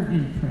honor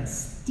and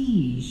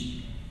prestige,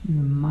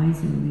 your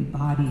miserly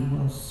body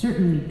will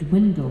certainly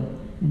dwindle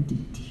and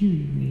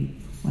deteriorate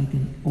like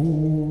an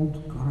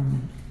old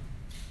garment.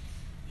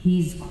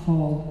 He's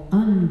called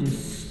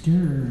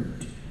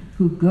undisturbed,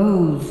 who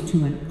goes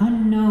to an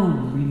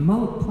unknown,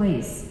 remote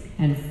place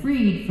and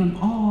freed from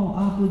all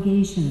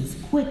obligations,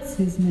 quits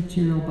his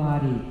material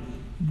body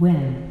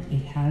when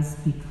it has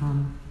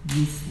become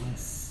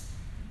useless.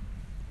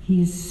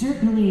 He is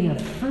certainly a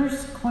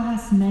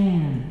first-class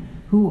man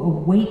who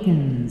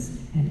awakens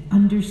and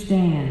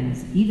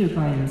understands, either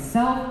by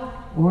himself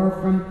or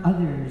from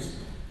others,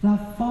 the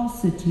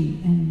falsity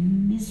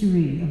and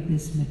misery of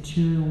this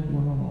material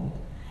world,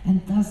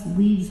 and thus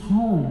leaves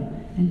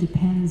home and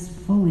depends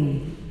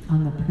fully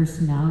on the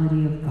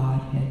personality of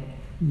Godhead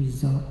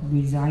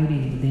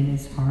residing within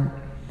his heart.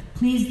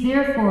 Please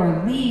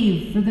therefore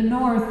leave for the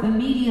north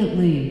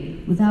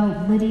immediately,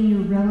 without letting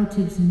your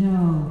relatives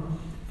know,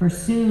 for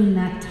soon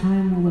that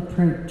time will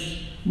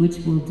approach, which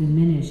will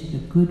diminish the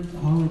good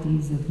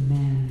qualities of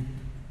men.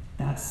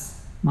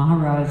 Thus,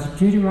 Maharaj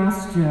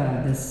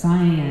Dhritarashtra, the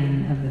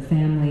scion of the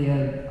family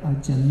of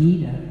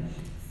Ajamita,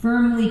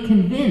 firmly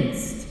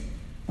convinced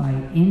by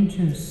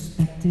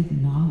introspective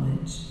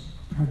knowledge,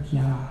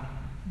 pragya,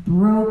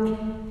 broke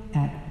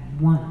at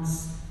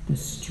once the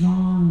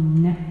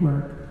strong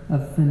network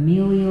of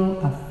familial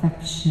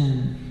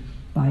affection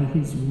by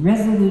his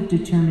resolute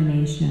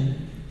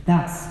determination.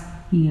 Thus,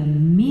 he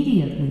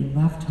immediately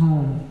left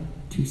home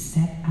to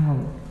set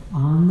out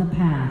on the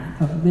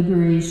path of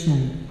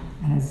liberation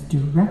as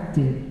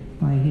directed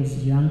by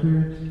his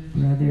younger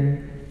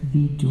brother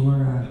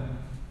Vidura.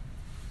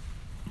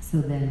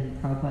 So then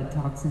Prabhupada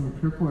talks in the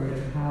purport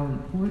of how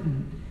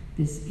important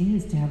this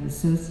is to have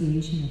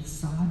association of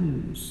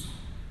sadhus,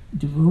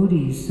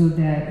 devotees, so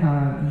that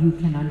you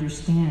can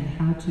understand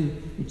how to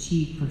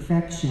achieve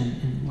perfection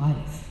in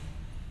life.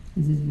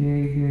 This is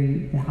very,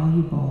 very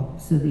valuable.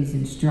 So these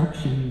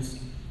instructions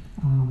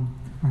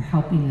are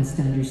helping us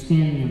to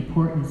understand the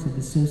importance of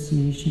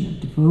association of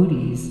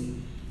devotees,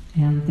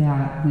 and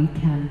that we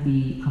can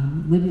be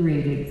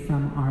liberated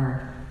from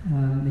our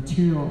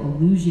material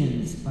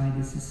illusions by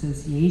this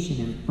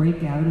association and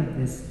break out of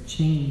this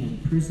chain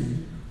and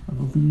prison of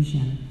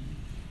illusion.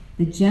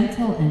 The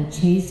gentle and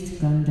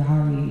chaste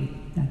Gandhari,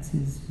 that's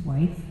his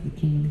wife, the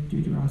king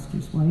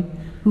Dhritarashtra's wife,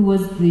 who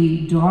was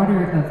the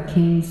daughter of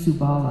King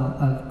Subala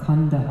of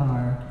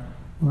Kandahar,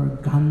 or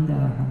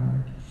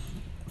Gandhar,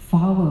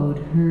 followed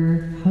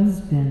her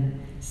husband,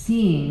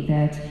 seeing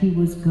that he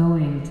was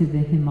going to the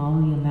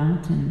Himalaya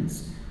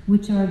mountains,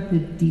 which are the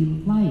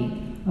delight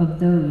of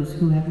those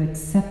who have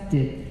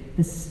accepted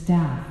the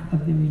staff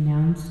of the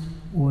renounced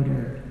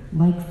order,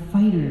 like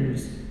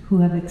fighters who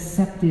have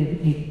accepted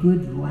a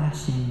good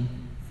lashing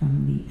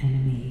from the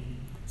enemy.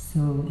 So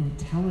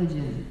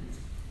intelligent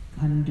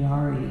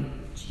Gandhari,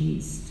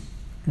 chaste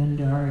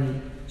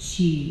Gandhari,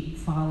 she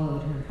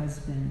followed her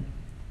husband,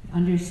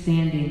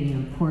 understanding the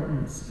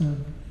importance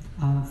of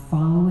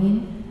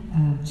following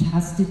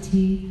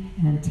chastity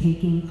and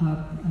taking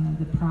up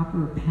the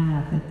proper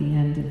path at the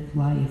end of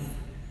life.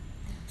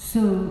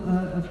 So,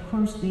 of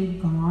course,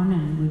 they've gone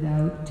and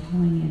without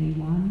telling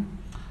anyone.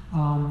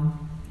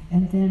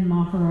 And then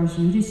Maharaj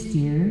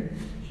Yudhisthira,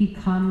 he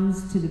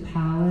comes to the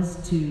palace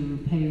to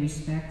pay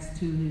respects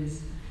to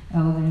his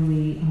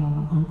elderly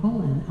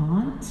uncle and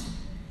aunt.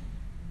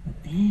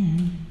 But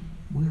then,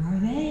 where are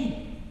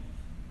they?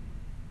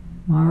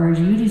 Maharaj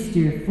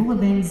Yudhisthira, full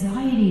of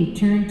anxiety,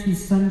 turned to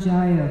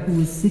Sanjaya, who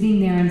was sitting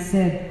there, and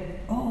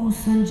said, "Oh,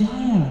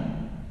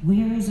 Sanjaya,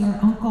 where is our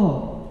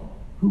uncle,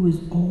 who is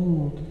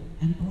old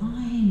and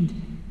blind?"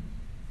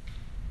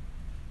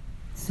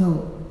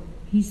 So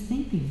he's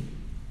thinking,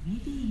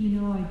 maybe,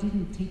 I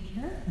didn't take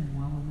care of him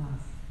well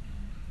enough.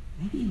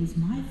 Maybe it was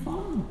my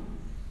fault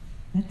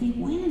that they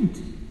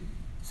went.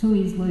 So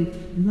he's like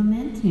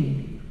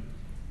lamenting.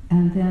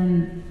 And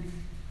then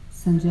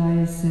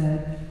Sanjaya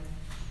said,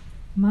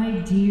 "My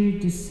dear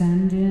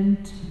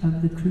descendant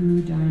of the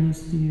Kuru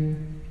dynasty,"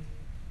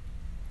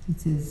 it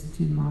says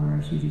to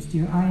Maharaj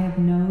Yudhisthira, "I have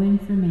no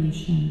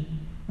information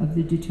of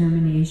the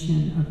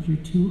determination of your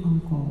two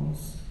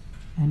uncles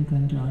and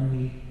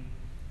Gandhari.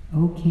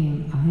 O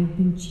king, I have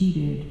been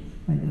cheated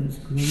by those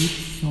great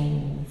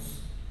souls."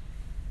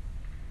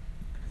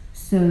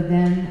 So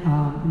then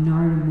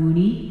Narada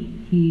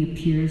Muni, he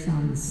appears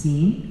on the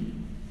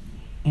scene,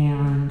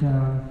 and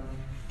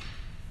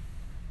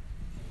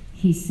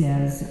he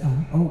says,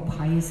 "O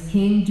pious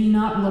king, do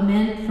not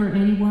lament for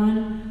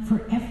anyone,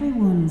 for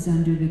everyone is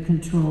under the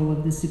control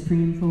of the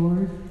Supreme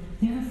Lord.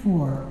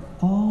 Therefore,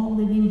 all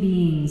living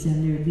beings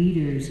and their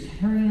leaders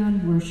carry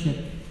on worship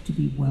to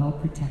be well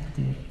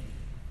protected.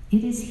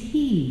 It is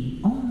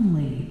he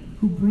only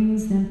who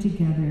brings them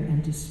together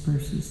and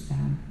disperses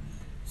them."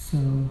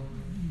 So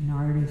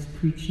Narada is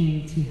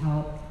preaching to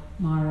help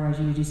Maharaj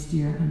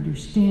Yudhisthira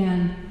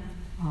understand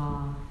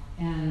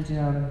and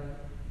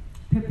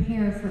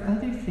prepare for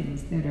other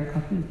things that are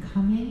up and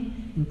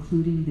coming,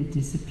 including the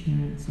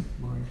disappearance of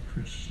Lord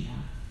Krishna.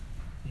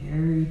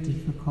 Very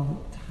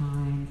difficult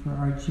time for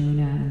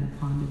Arjuna and the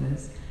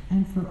Pandavas,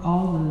 and for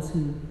all those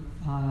who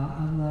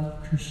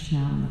love Krishna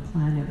on the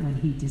planet when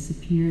he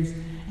disappears.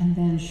 And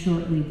then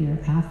shortly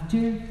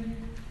thereafter,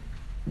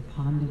 the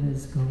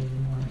Pandavas go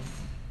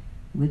north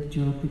with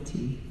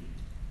Draupadi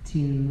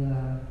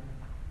to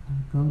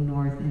go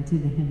north into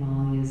the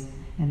Himalayas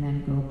and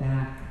then go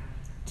back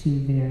to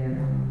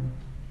their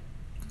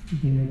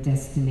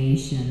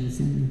destinations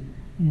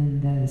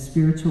in the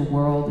spiritual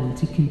world, and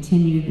to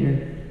continue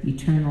their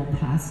eternal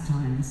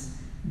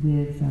pastimes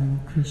with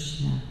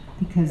Krishna.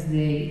 because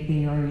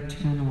they are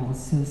eternal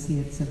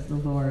associates of the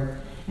Lord.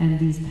 And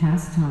these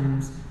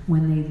pastimes,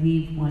 when they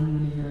leave one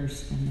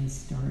universe, then they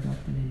start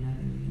up in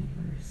another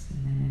universe,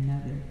 and then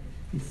another.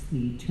 It's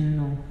the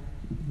eternal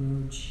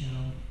road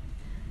show.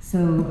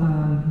 So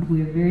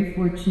we're very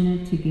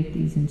fortunate to get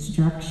these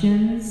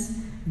instructions.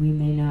 We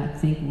may not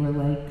think we're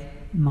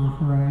like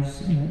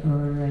Maharaj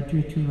or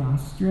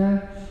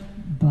Dhritarashtra,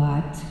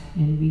 but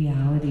in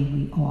reality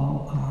we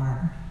all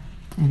are.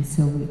 And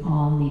so we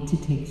all need to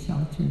take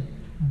shelter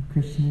of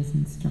Krishna's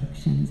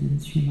instructions in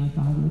Srimad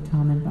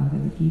Bhagavatam and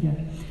Bhagavad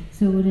Gita.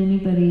 So would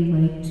anybody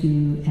like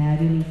to add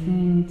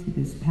anything to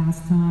this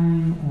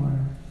pastime or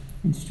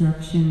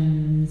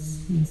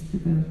instructions? Yes,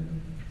 Prabhu?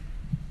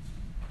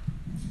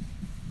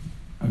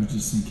 I was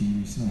just thinking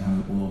recently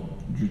how,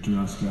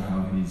 Dhritarashtra,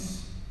 how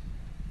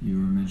you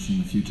were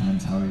mentioning a few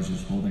times how he's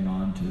just holding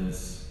on to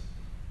this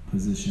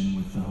position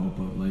with the hope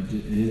of, like,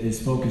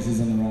 his focus is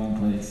in the wrong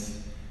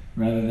place,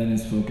 rather than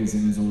his focus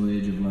in his old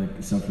age of, like,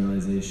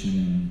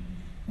 self-realization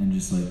and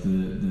just, like,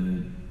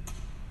 the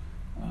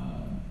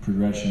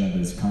progression of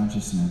his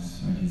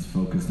consciousness, right? He's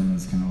focused on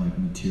this kind of, like,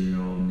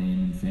 material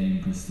name and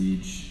fame,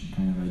 prestige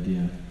kind of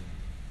idea.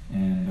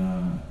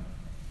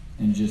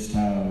 And just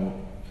how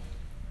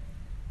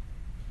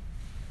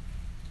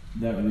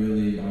that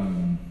really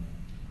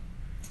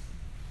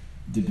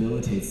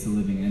debilitates the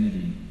living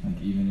entity.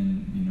 Like, even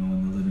in,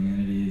 when the living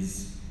entity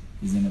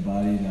is in a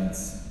body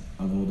that's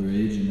of older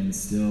age, and then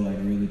still, like,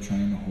 really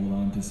trying to hold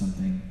on to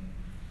something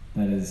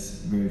that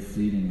is very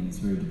fleeting and it's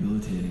very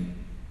debilitating.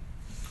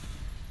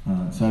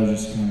 So I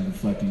was just kind of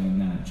reflecting on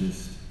that,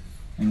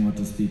 and what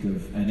to speak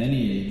of at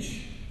any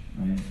age,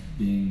 right?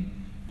 Being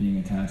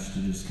attached to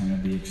just kind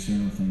of the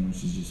external thing,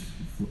 which is just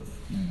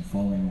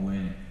falling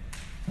away.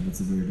 But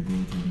it's a very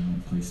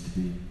debilitating place to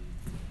be.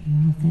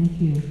 Yeah, thank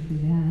you for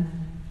that.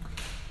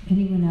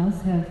 Anyone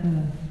else have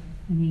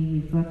any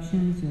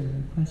reflections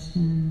or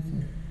questions?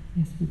 Or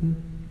yes, Prabhu?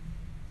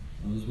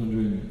 I was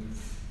wondering,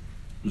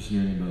 just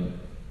hearing about,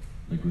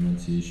 like,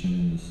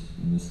 renunciation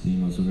in this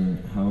theme, I was wondering,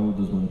 how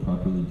does one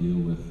properly deal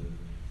with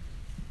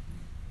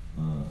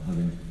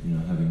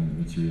having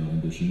material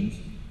ambitions,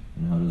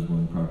 and how does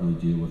one properly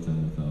deal with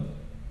them without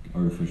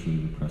artificially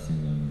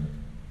repressing them,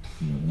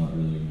 or not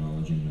really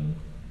acknowledging them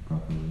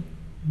properly?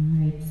 All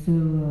right.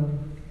 So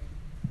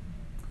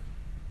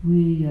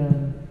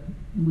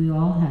we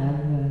all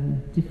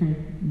have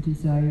different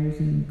desires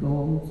and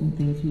goals and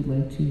things we'd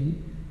like to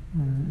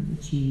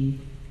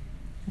achieve,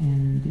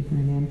 and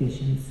different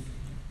ambitions.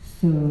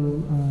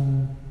 So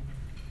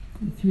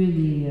through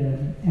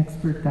the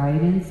expert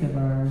guidance of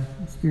our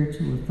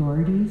spiritual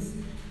authorities,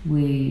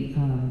 we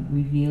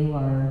reveal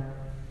our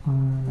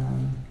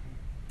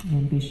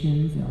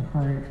ambitions, our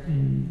heart,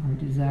 and our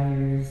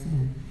desires,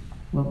 and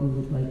what we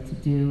would like to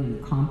do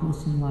and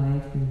accomplish in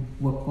life, and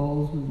what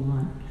goals we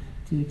want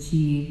to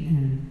achieve,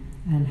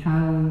 and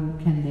how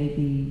can they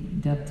be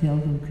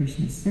dovetailed in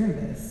Krishna's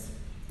service,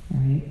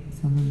 right?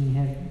 Someone may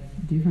have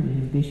different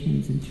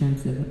ambitions in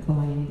terms of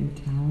applying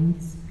their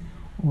talents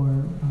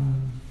or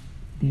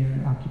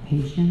their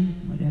occupation,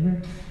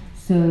 whatever.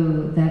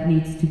 So that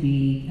needs to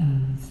be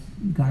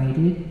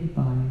guided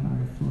by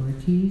our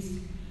authorities,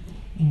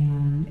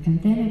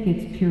 and then it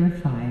gets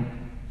purified.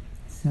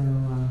 So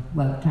a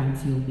lot of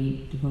times you'll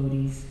meet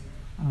devotees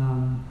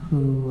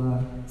who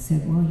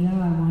said, well, yeah,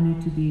 I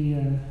wanted to be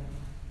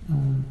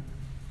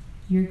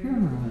your Guru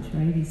Maharaj,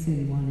 right? He said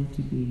he wanted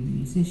to be a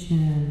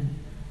musician.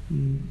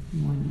 You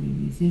wanted to be a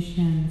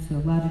musician. So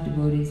a lot of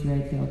devotees,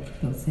 right,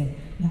 they'll say,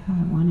 yeah,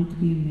 I wanted to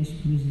be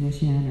a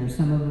musician. Or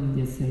some of them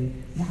just say,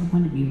 yeah, I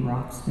wanted to be a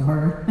rock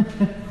star.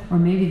 Or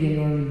maybe they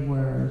already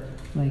were,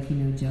 like,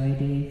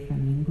 Jayadev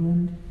from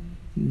England.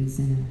 He was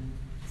in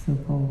a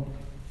so-called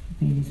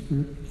famous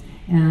group.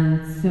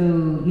 And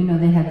so,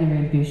 they had their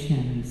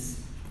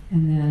ambitions.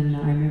 And then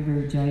I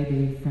remember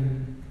Jayadev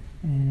from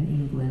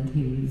England,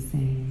 he was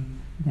saying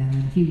that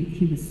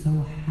he was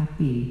so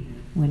happy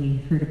when he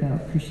heard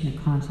about Krishna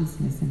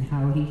consciousness and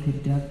how he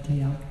could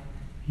dovetail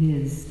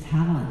his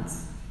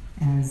talents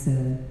as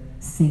a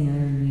singer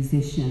and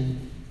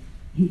musician.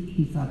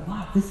 He thought,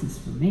 wow, this is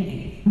for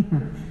me,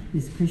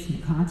 this Krishna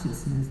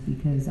consciousness,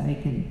 because I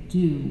can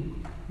do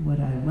what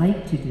I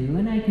like to do,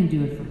 and I can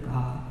do it for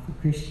God, for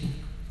Krishna.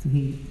 So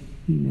he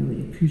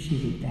really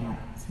appreciated that.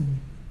 So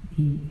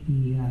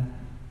he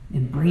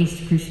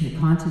embraced Krishna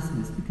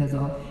consciousness because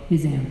all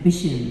his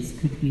ambitions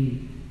could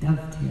be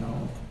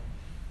dovetailed.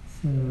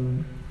 So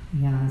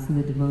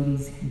the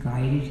devotees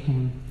guided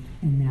him,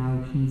 and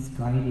now he's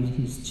guided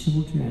his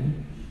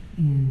children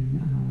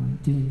in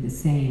doing the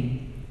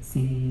same,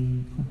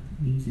 singing,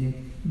 music,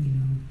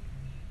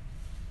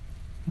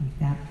 like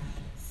that.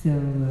 So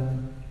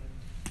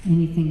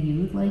anything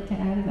you would like to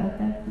add about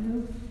that,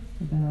 Prabhu?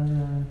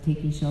 About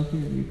taking shelter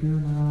of your Guru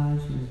Maharaj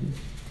or the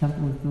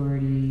temple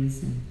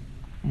authorities and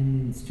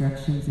the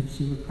instructions of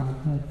Srila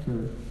Prabhupada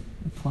for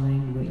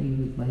applying what you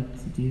would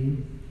like to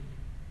do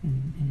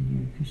in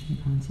your Krishna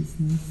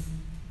consciousness?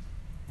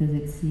 Does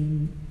it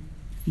seem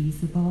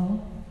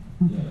feasible?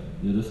 Yeah,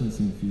 it doesn't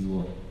seem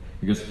feasible.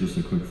 I guess just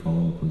a quick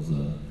follow-up was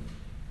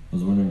I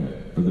was wondering,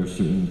 are there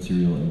certain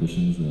material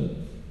ambitions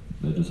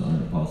that just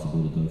aren't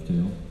possible to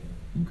dovetail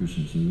in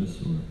Krishna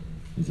service, or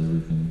is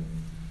everything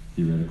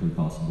theoretically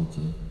possible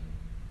to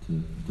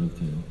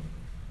dovetail?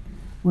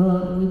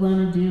 Well, we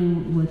want to do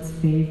what's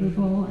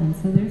favorable, and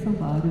so there's a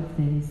lot of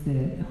things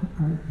that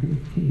aren't very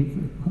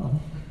favorable,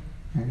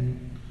 right?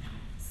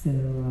 So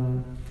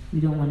we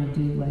don't want to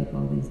do like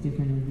all these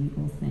different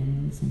illegal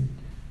things, and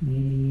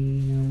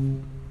maybe,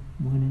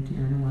 we wanted to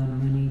earn a lot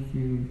of money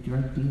through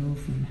drug deals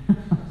and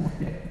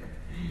whatever.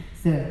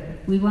 So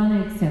we want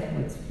to accept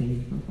what's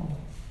favorable,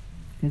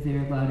 because there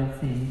are a lot of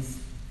things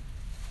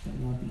that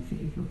won't be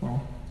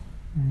favorable,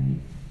 right?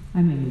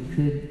 I mean, we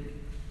could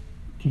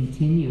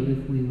continue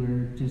if we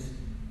were just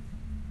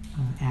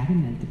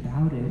adamant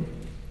about it,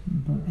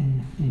 but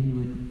and you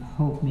would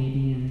hope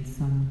maybe in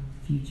some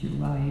future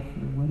life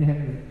or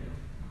whatever,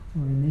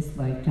 or in this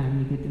lifetime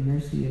you get the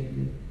mercy of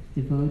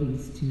the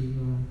devotees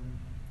to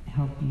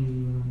help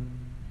you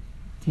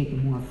take a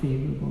more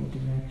favorable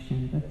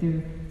direction. But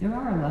there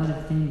are a lot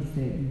of things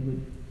that you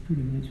would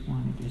pretty much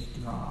want to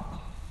just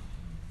drop.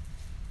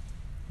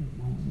 It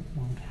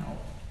won't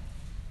help.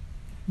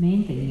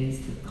 Main thing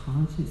is the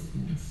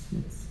consciousness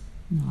that's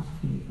not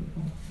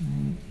favorable,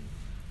 right?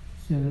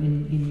 So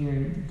in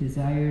your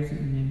desires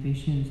and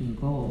ambitions and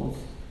goals,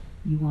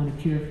 you want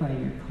to purify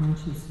your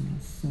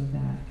consciousness so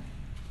that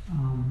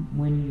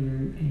when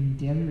you're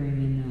endeavoring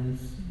in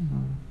those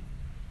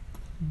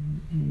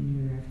in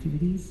your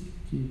activities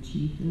to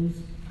achieve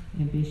those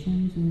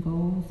ambitions and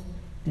goals,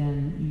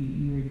 then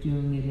you're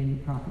doing it in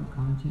proper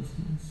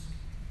consciousness,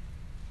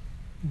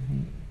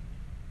 right?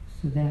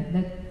 So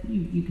that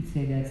you could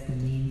say that's the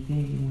main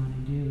thing you want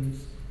to do,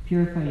 is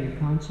purify your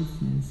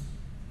consciousness,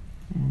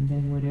 and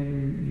then whatever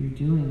you're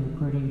doing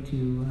according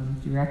to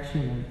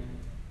direction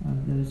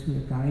of those who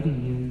are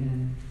guiding you,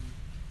 then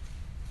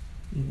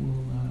it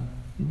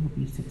will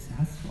be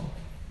successful.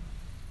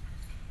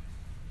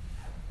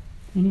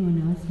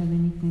 Anyone else have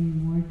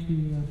anything more to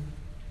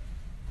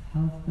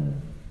help the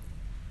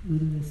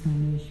Uddhava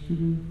Sandesh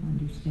Guru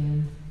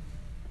understand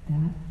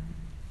that?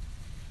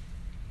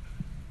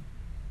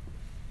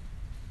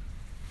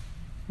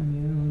 From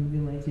your own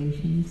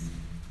realizations?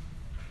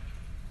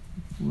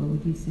 What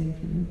would you say,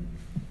 Philip?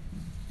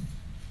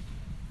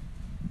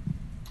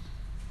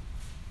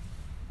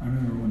 I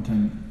remember one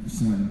time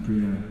Srimati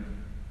Priya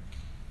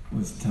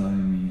was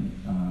telling me,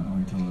 or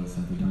he told us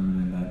at the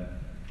Dharma Day, that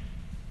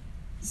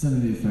some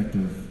of the effect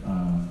of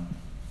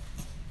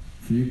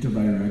for Yukta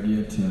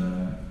Vairagya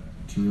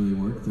to really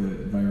work, the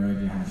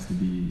Vairagya has to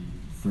be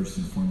first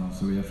and foremost.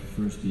 So we have to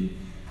first be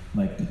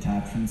like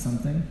detached from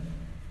something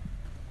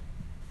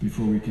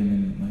before we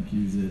can like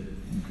use it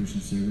in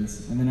Krishna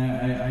service. And then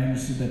I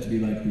understood that to be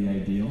like the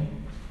ideal.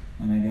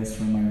 And I guess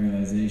from my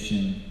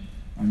realization,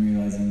 I'm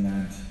realizing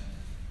that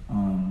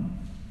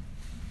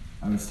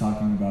I was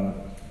talking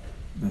about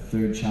the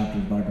 3rd chapter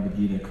of Bhagavad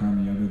Gita,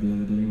 Karma Yoga, the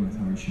other day with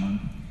Harishan.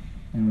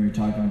 And we were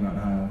talking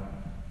about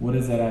what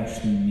does that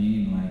actually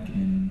mean, like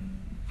in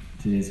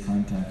today's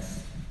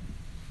context?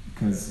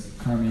 Because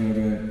Karma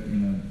Yoga,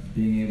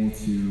 being able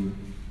to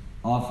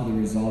offer the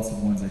results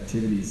of one's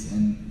activities,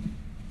 and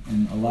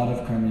a lot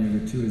of Karma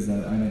Yoga too is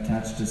that I'm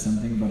attached to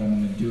something, but I'm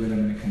going to do it,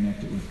 I'm going to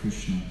connect it with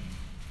Krishna.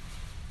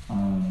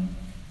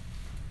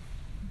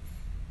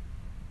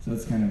 So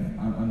that's kind of,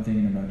 I'm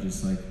thinking about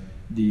just like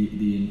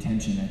the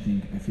intention.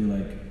 I feel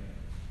like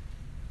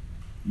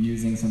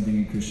using something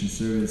in Krishna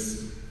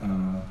service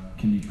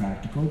can be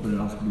practical, but it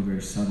also can be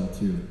very subtle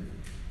too.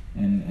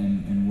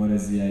 And what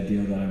is the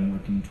ideal that I'm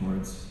working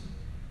towards?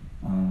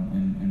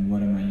 And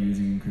what am I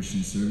using in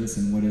Krishna service?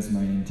 And what is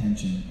my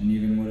intention? And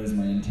even what is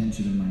my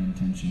intention of my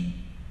intention?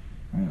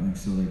 Right? Like,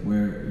 so like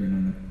where,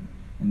 in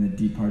the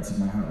deep parts of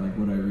my heart, like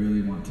what I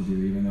really want to do,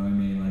 even though I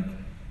may like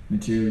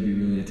materially be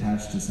really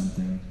attached to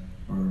something,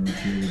 or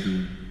materially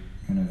be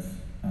kind of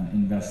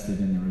invested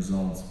in the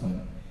results, but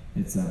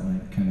it's that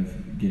like kind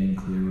of getting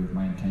clear with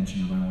my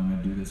intention of I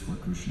want to do this for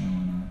Krishna. I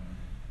want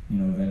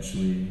to,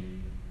 eventually,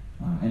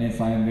 and if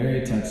I'm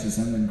very attached to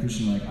something,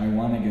 Krishna, like I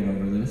want to get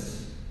over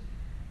this,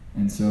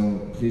 and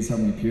so please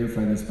help me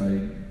purify this by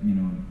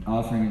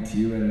offering it to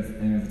you.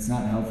 And if it's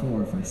not helpful,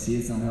 or if I see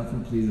it's not helpful,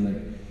 please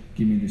like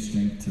give me the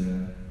strength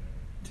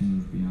to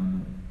move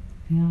beyond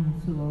it. Yeah,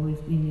 so always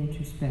being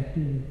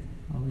introspective,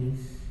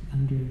 always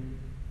under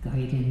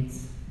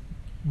guidance,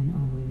 and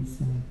always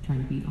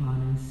trying to be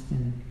honest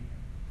and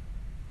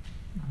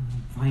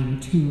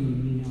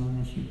fine-tune,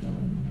 as you're going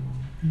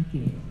along. Thank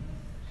you.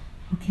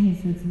 Okay,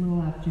 so it's a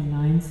little after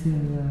 9, so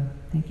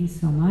thank you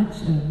so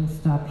much. We'll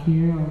stop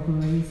here. All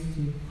glories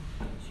to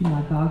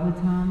Srimad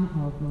Bhagavatam,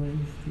 all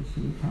glories to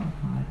Srila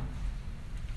Prabhupada.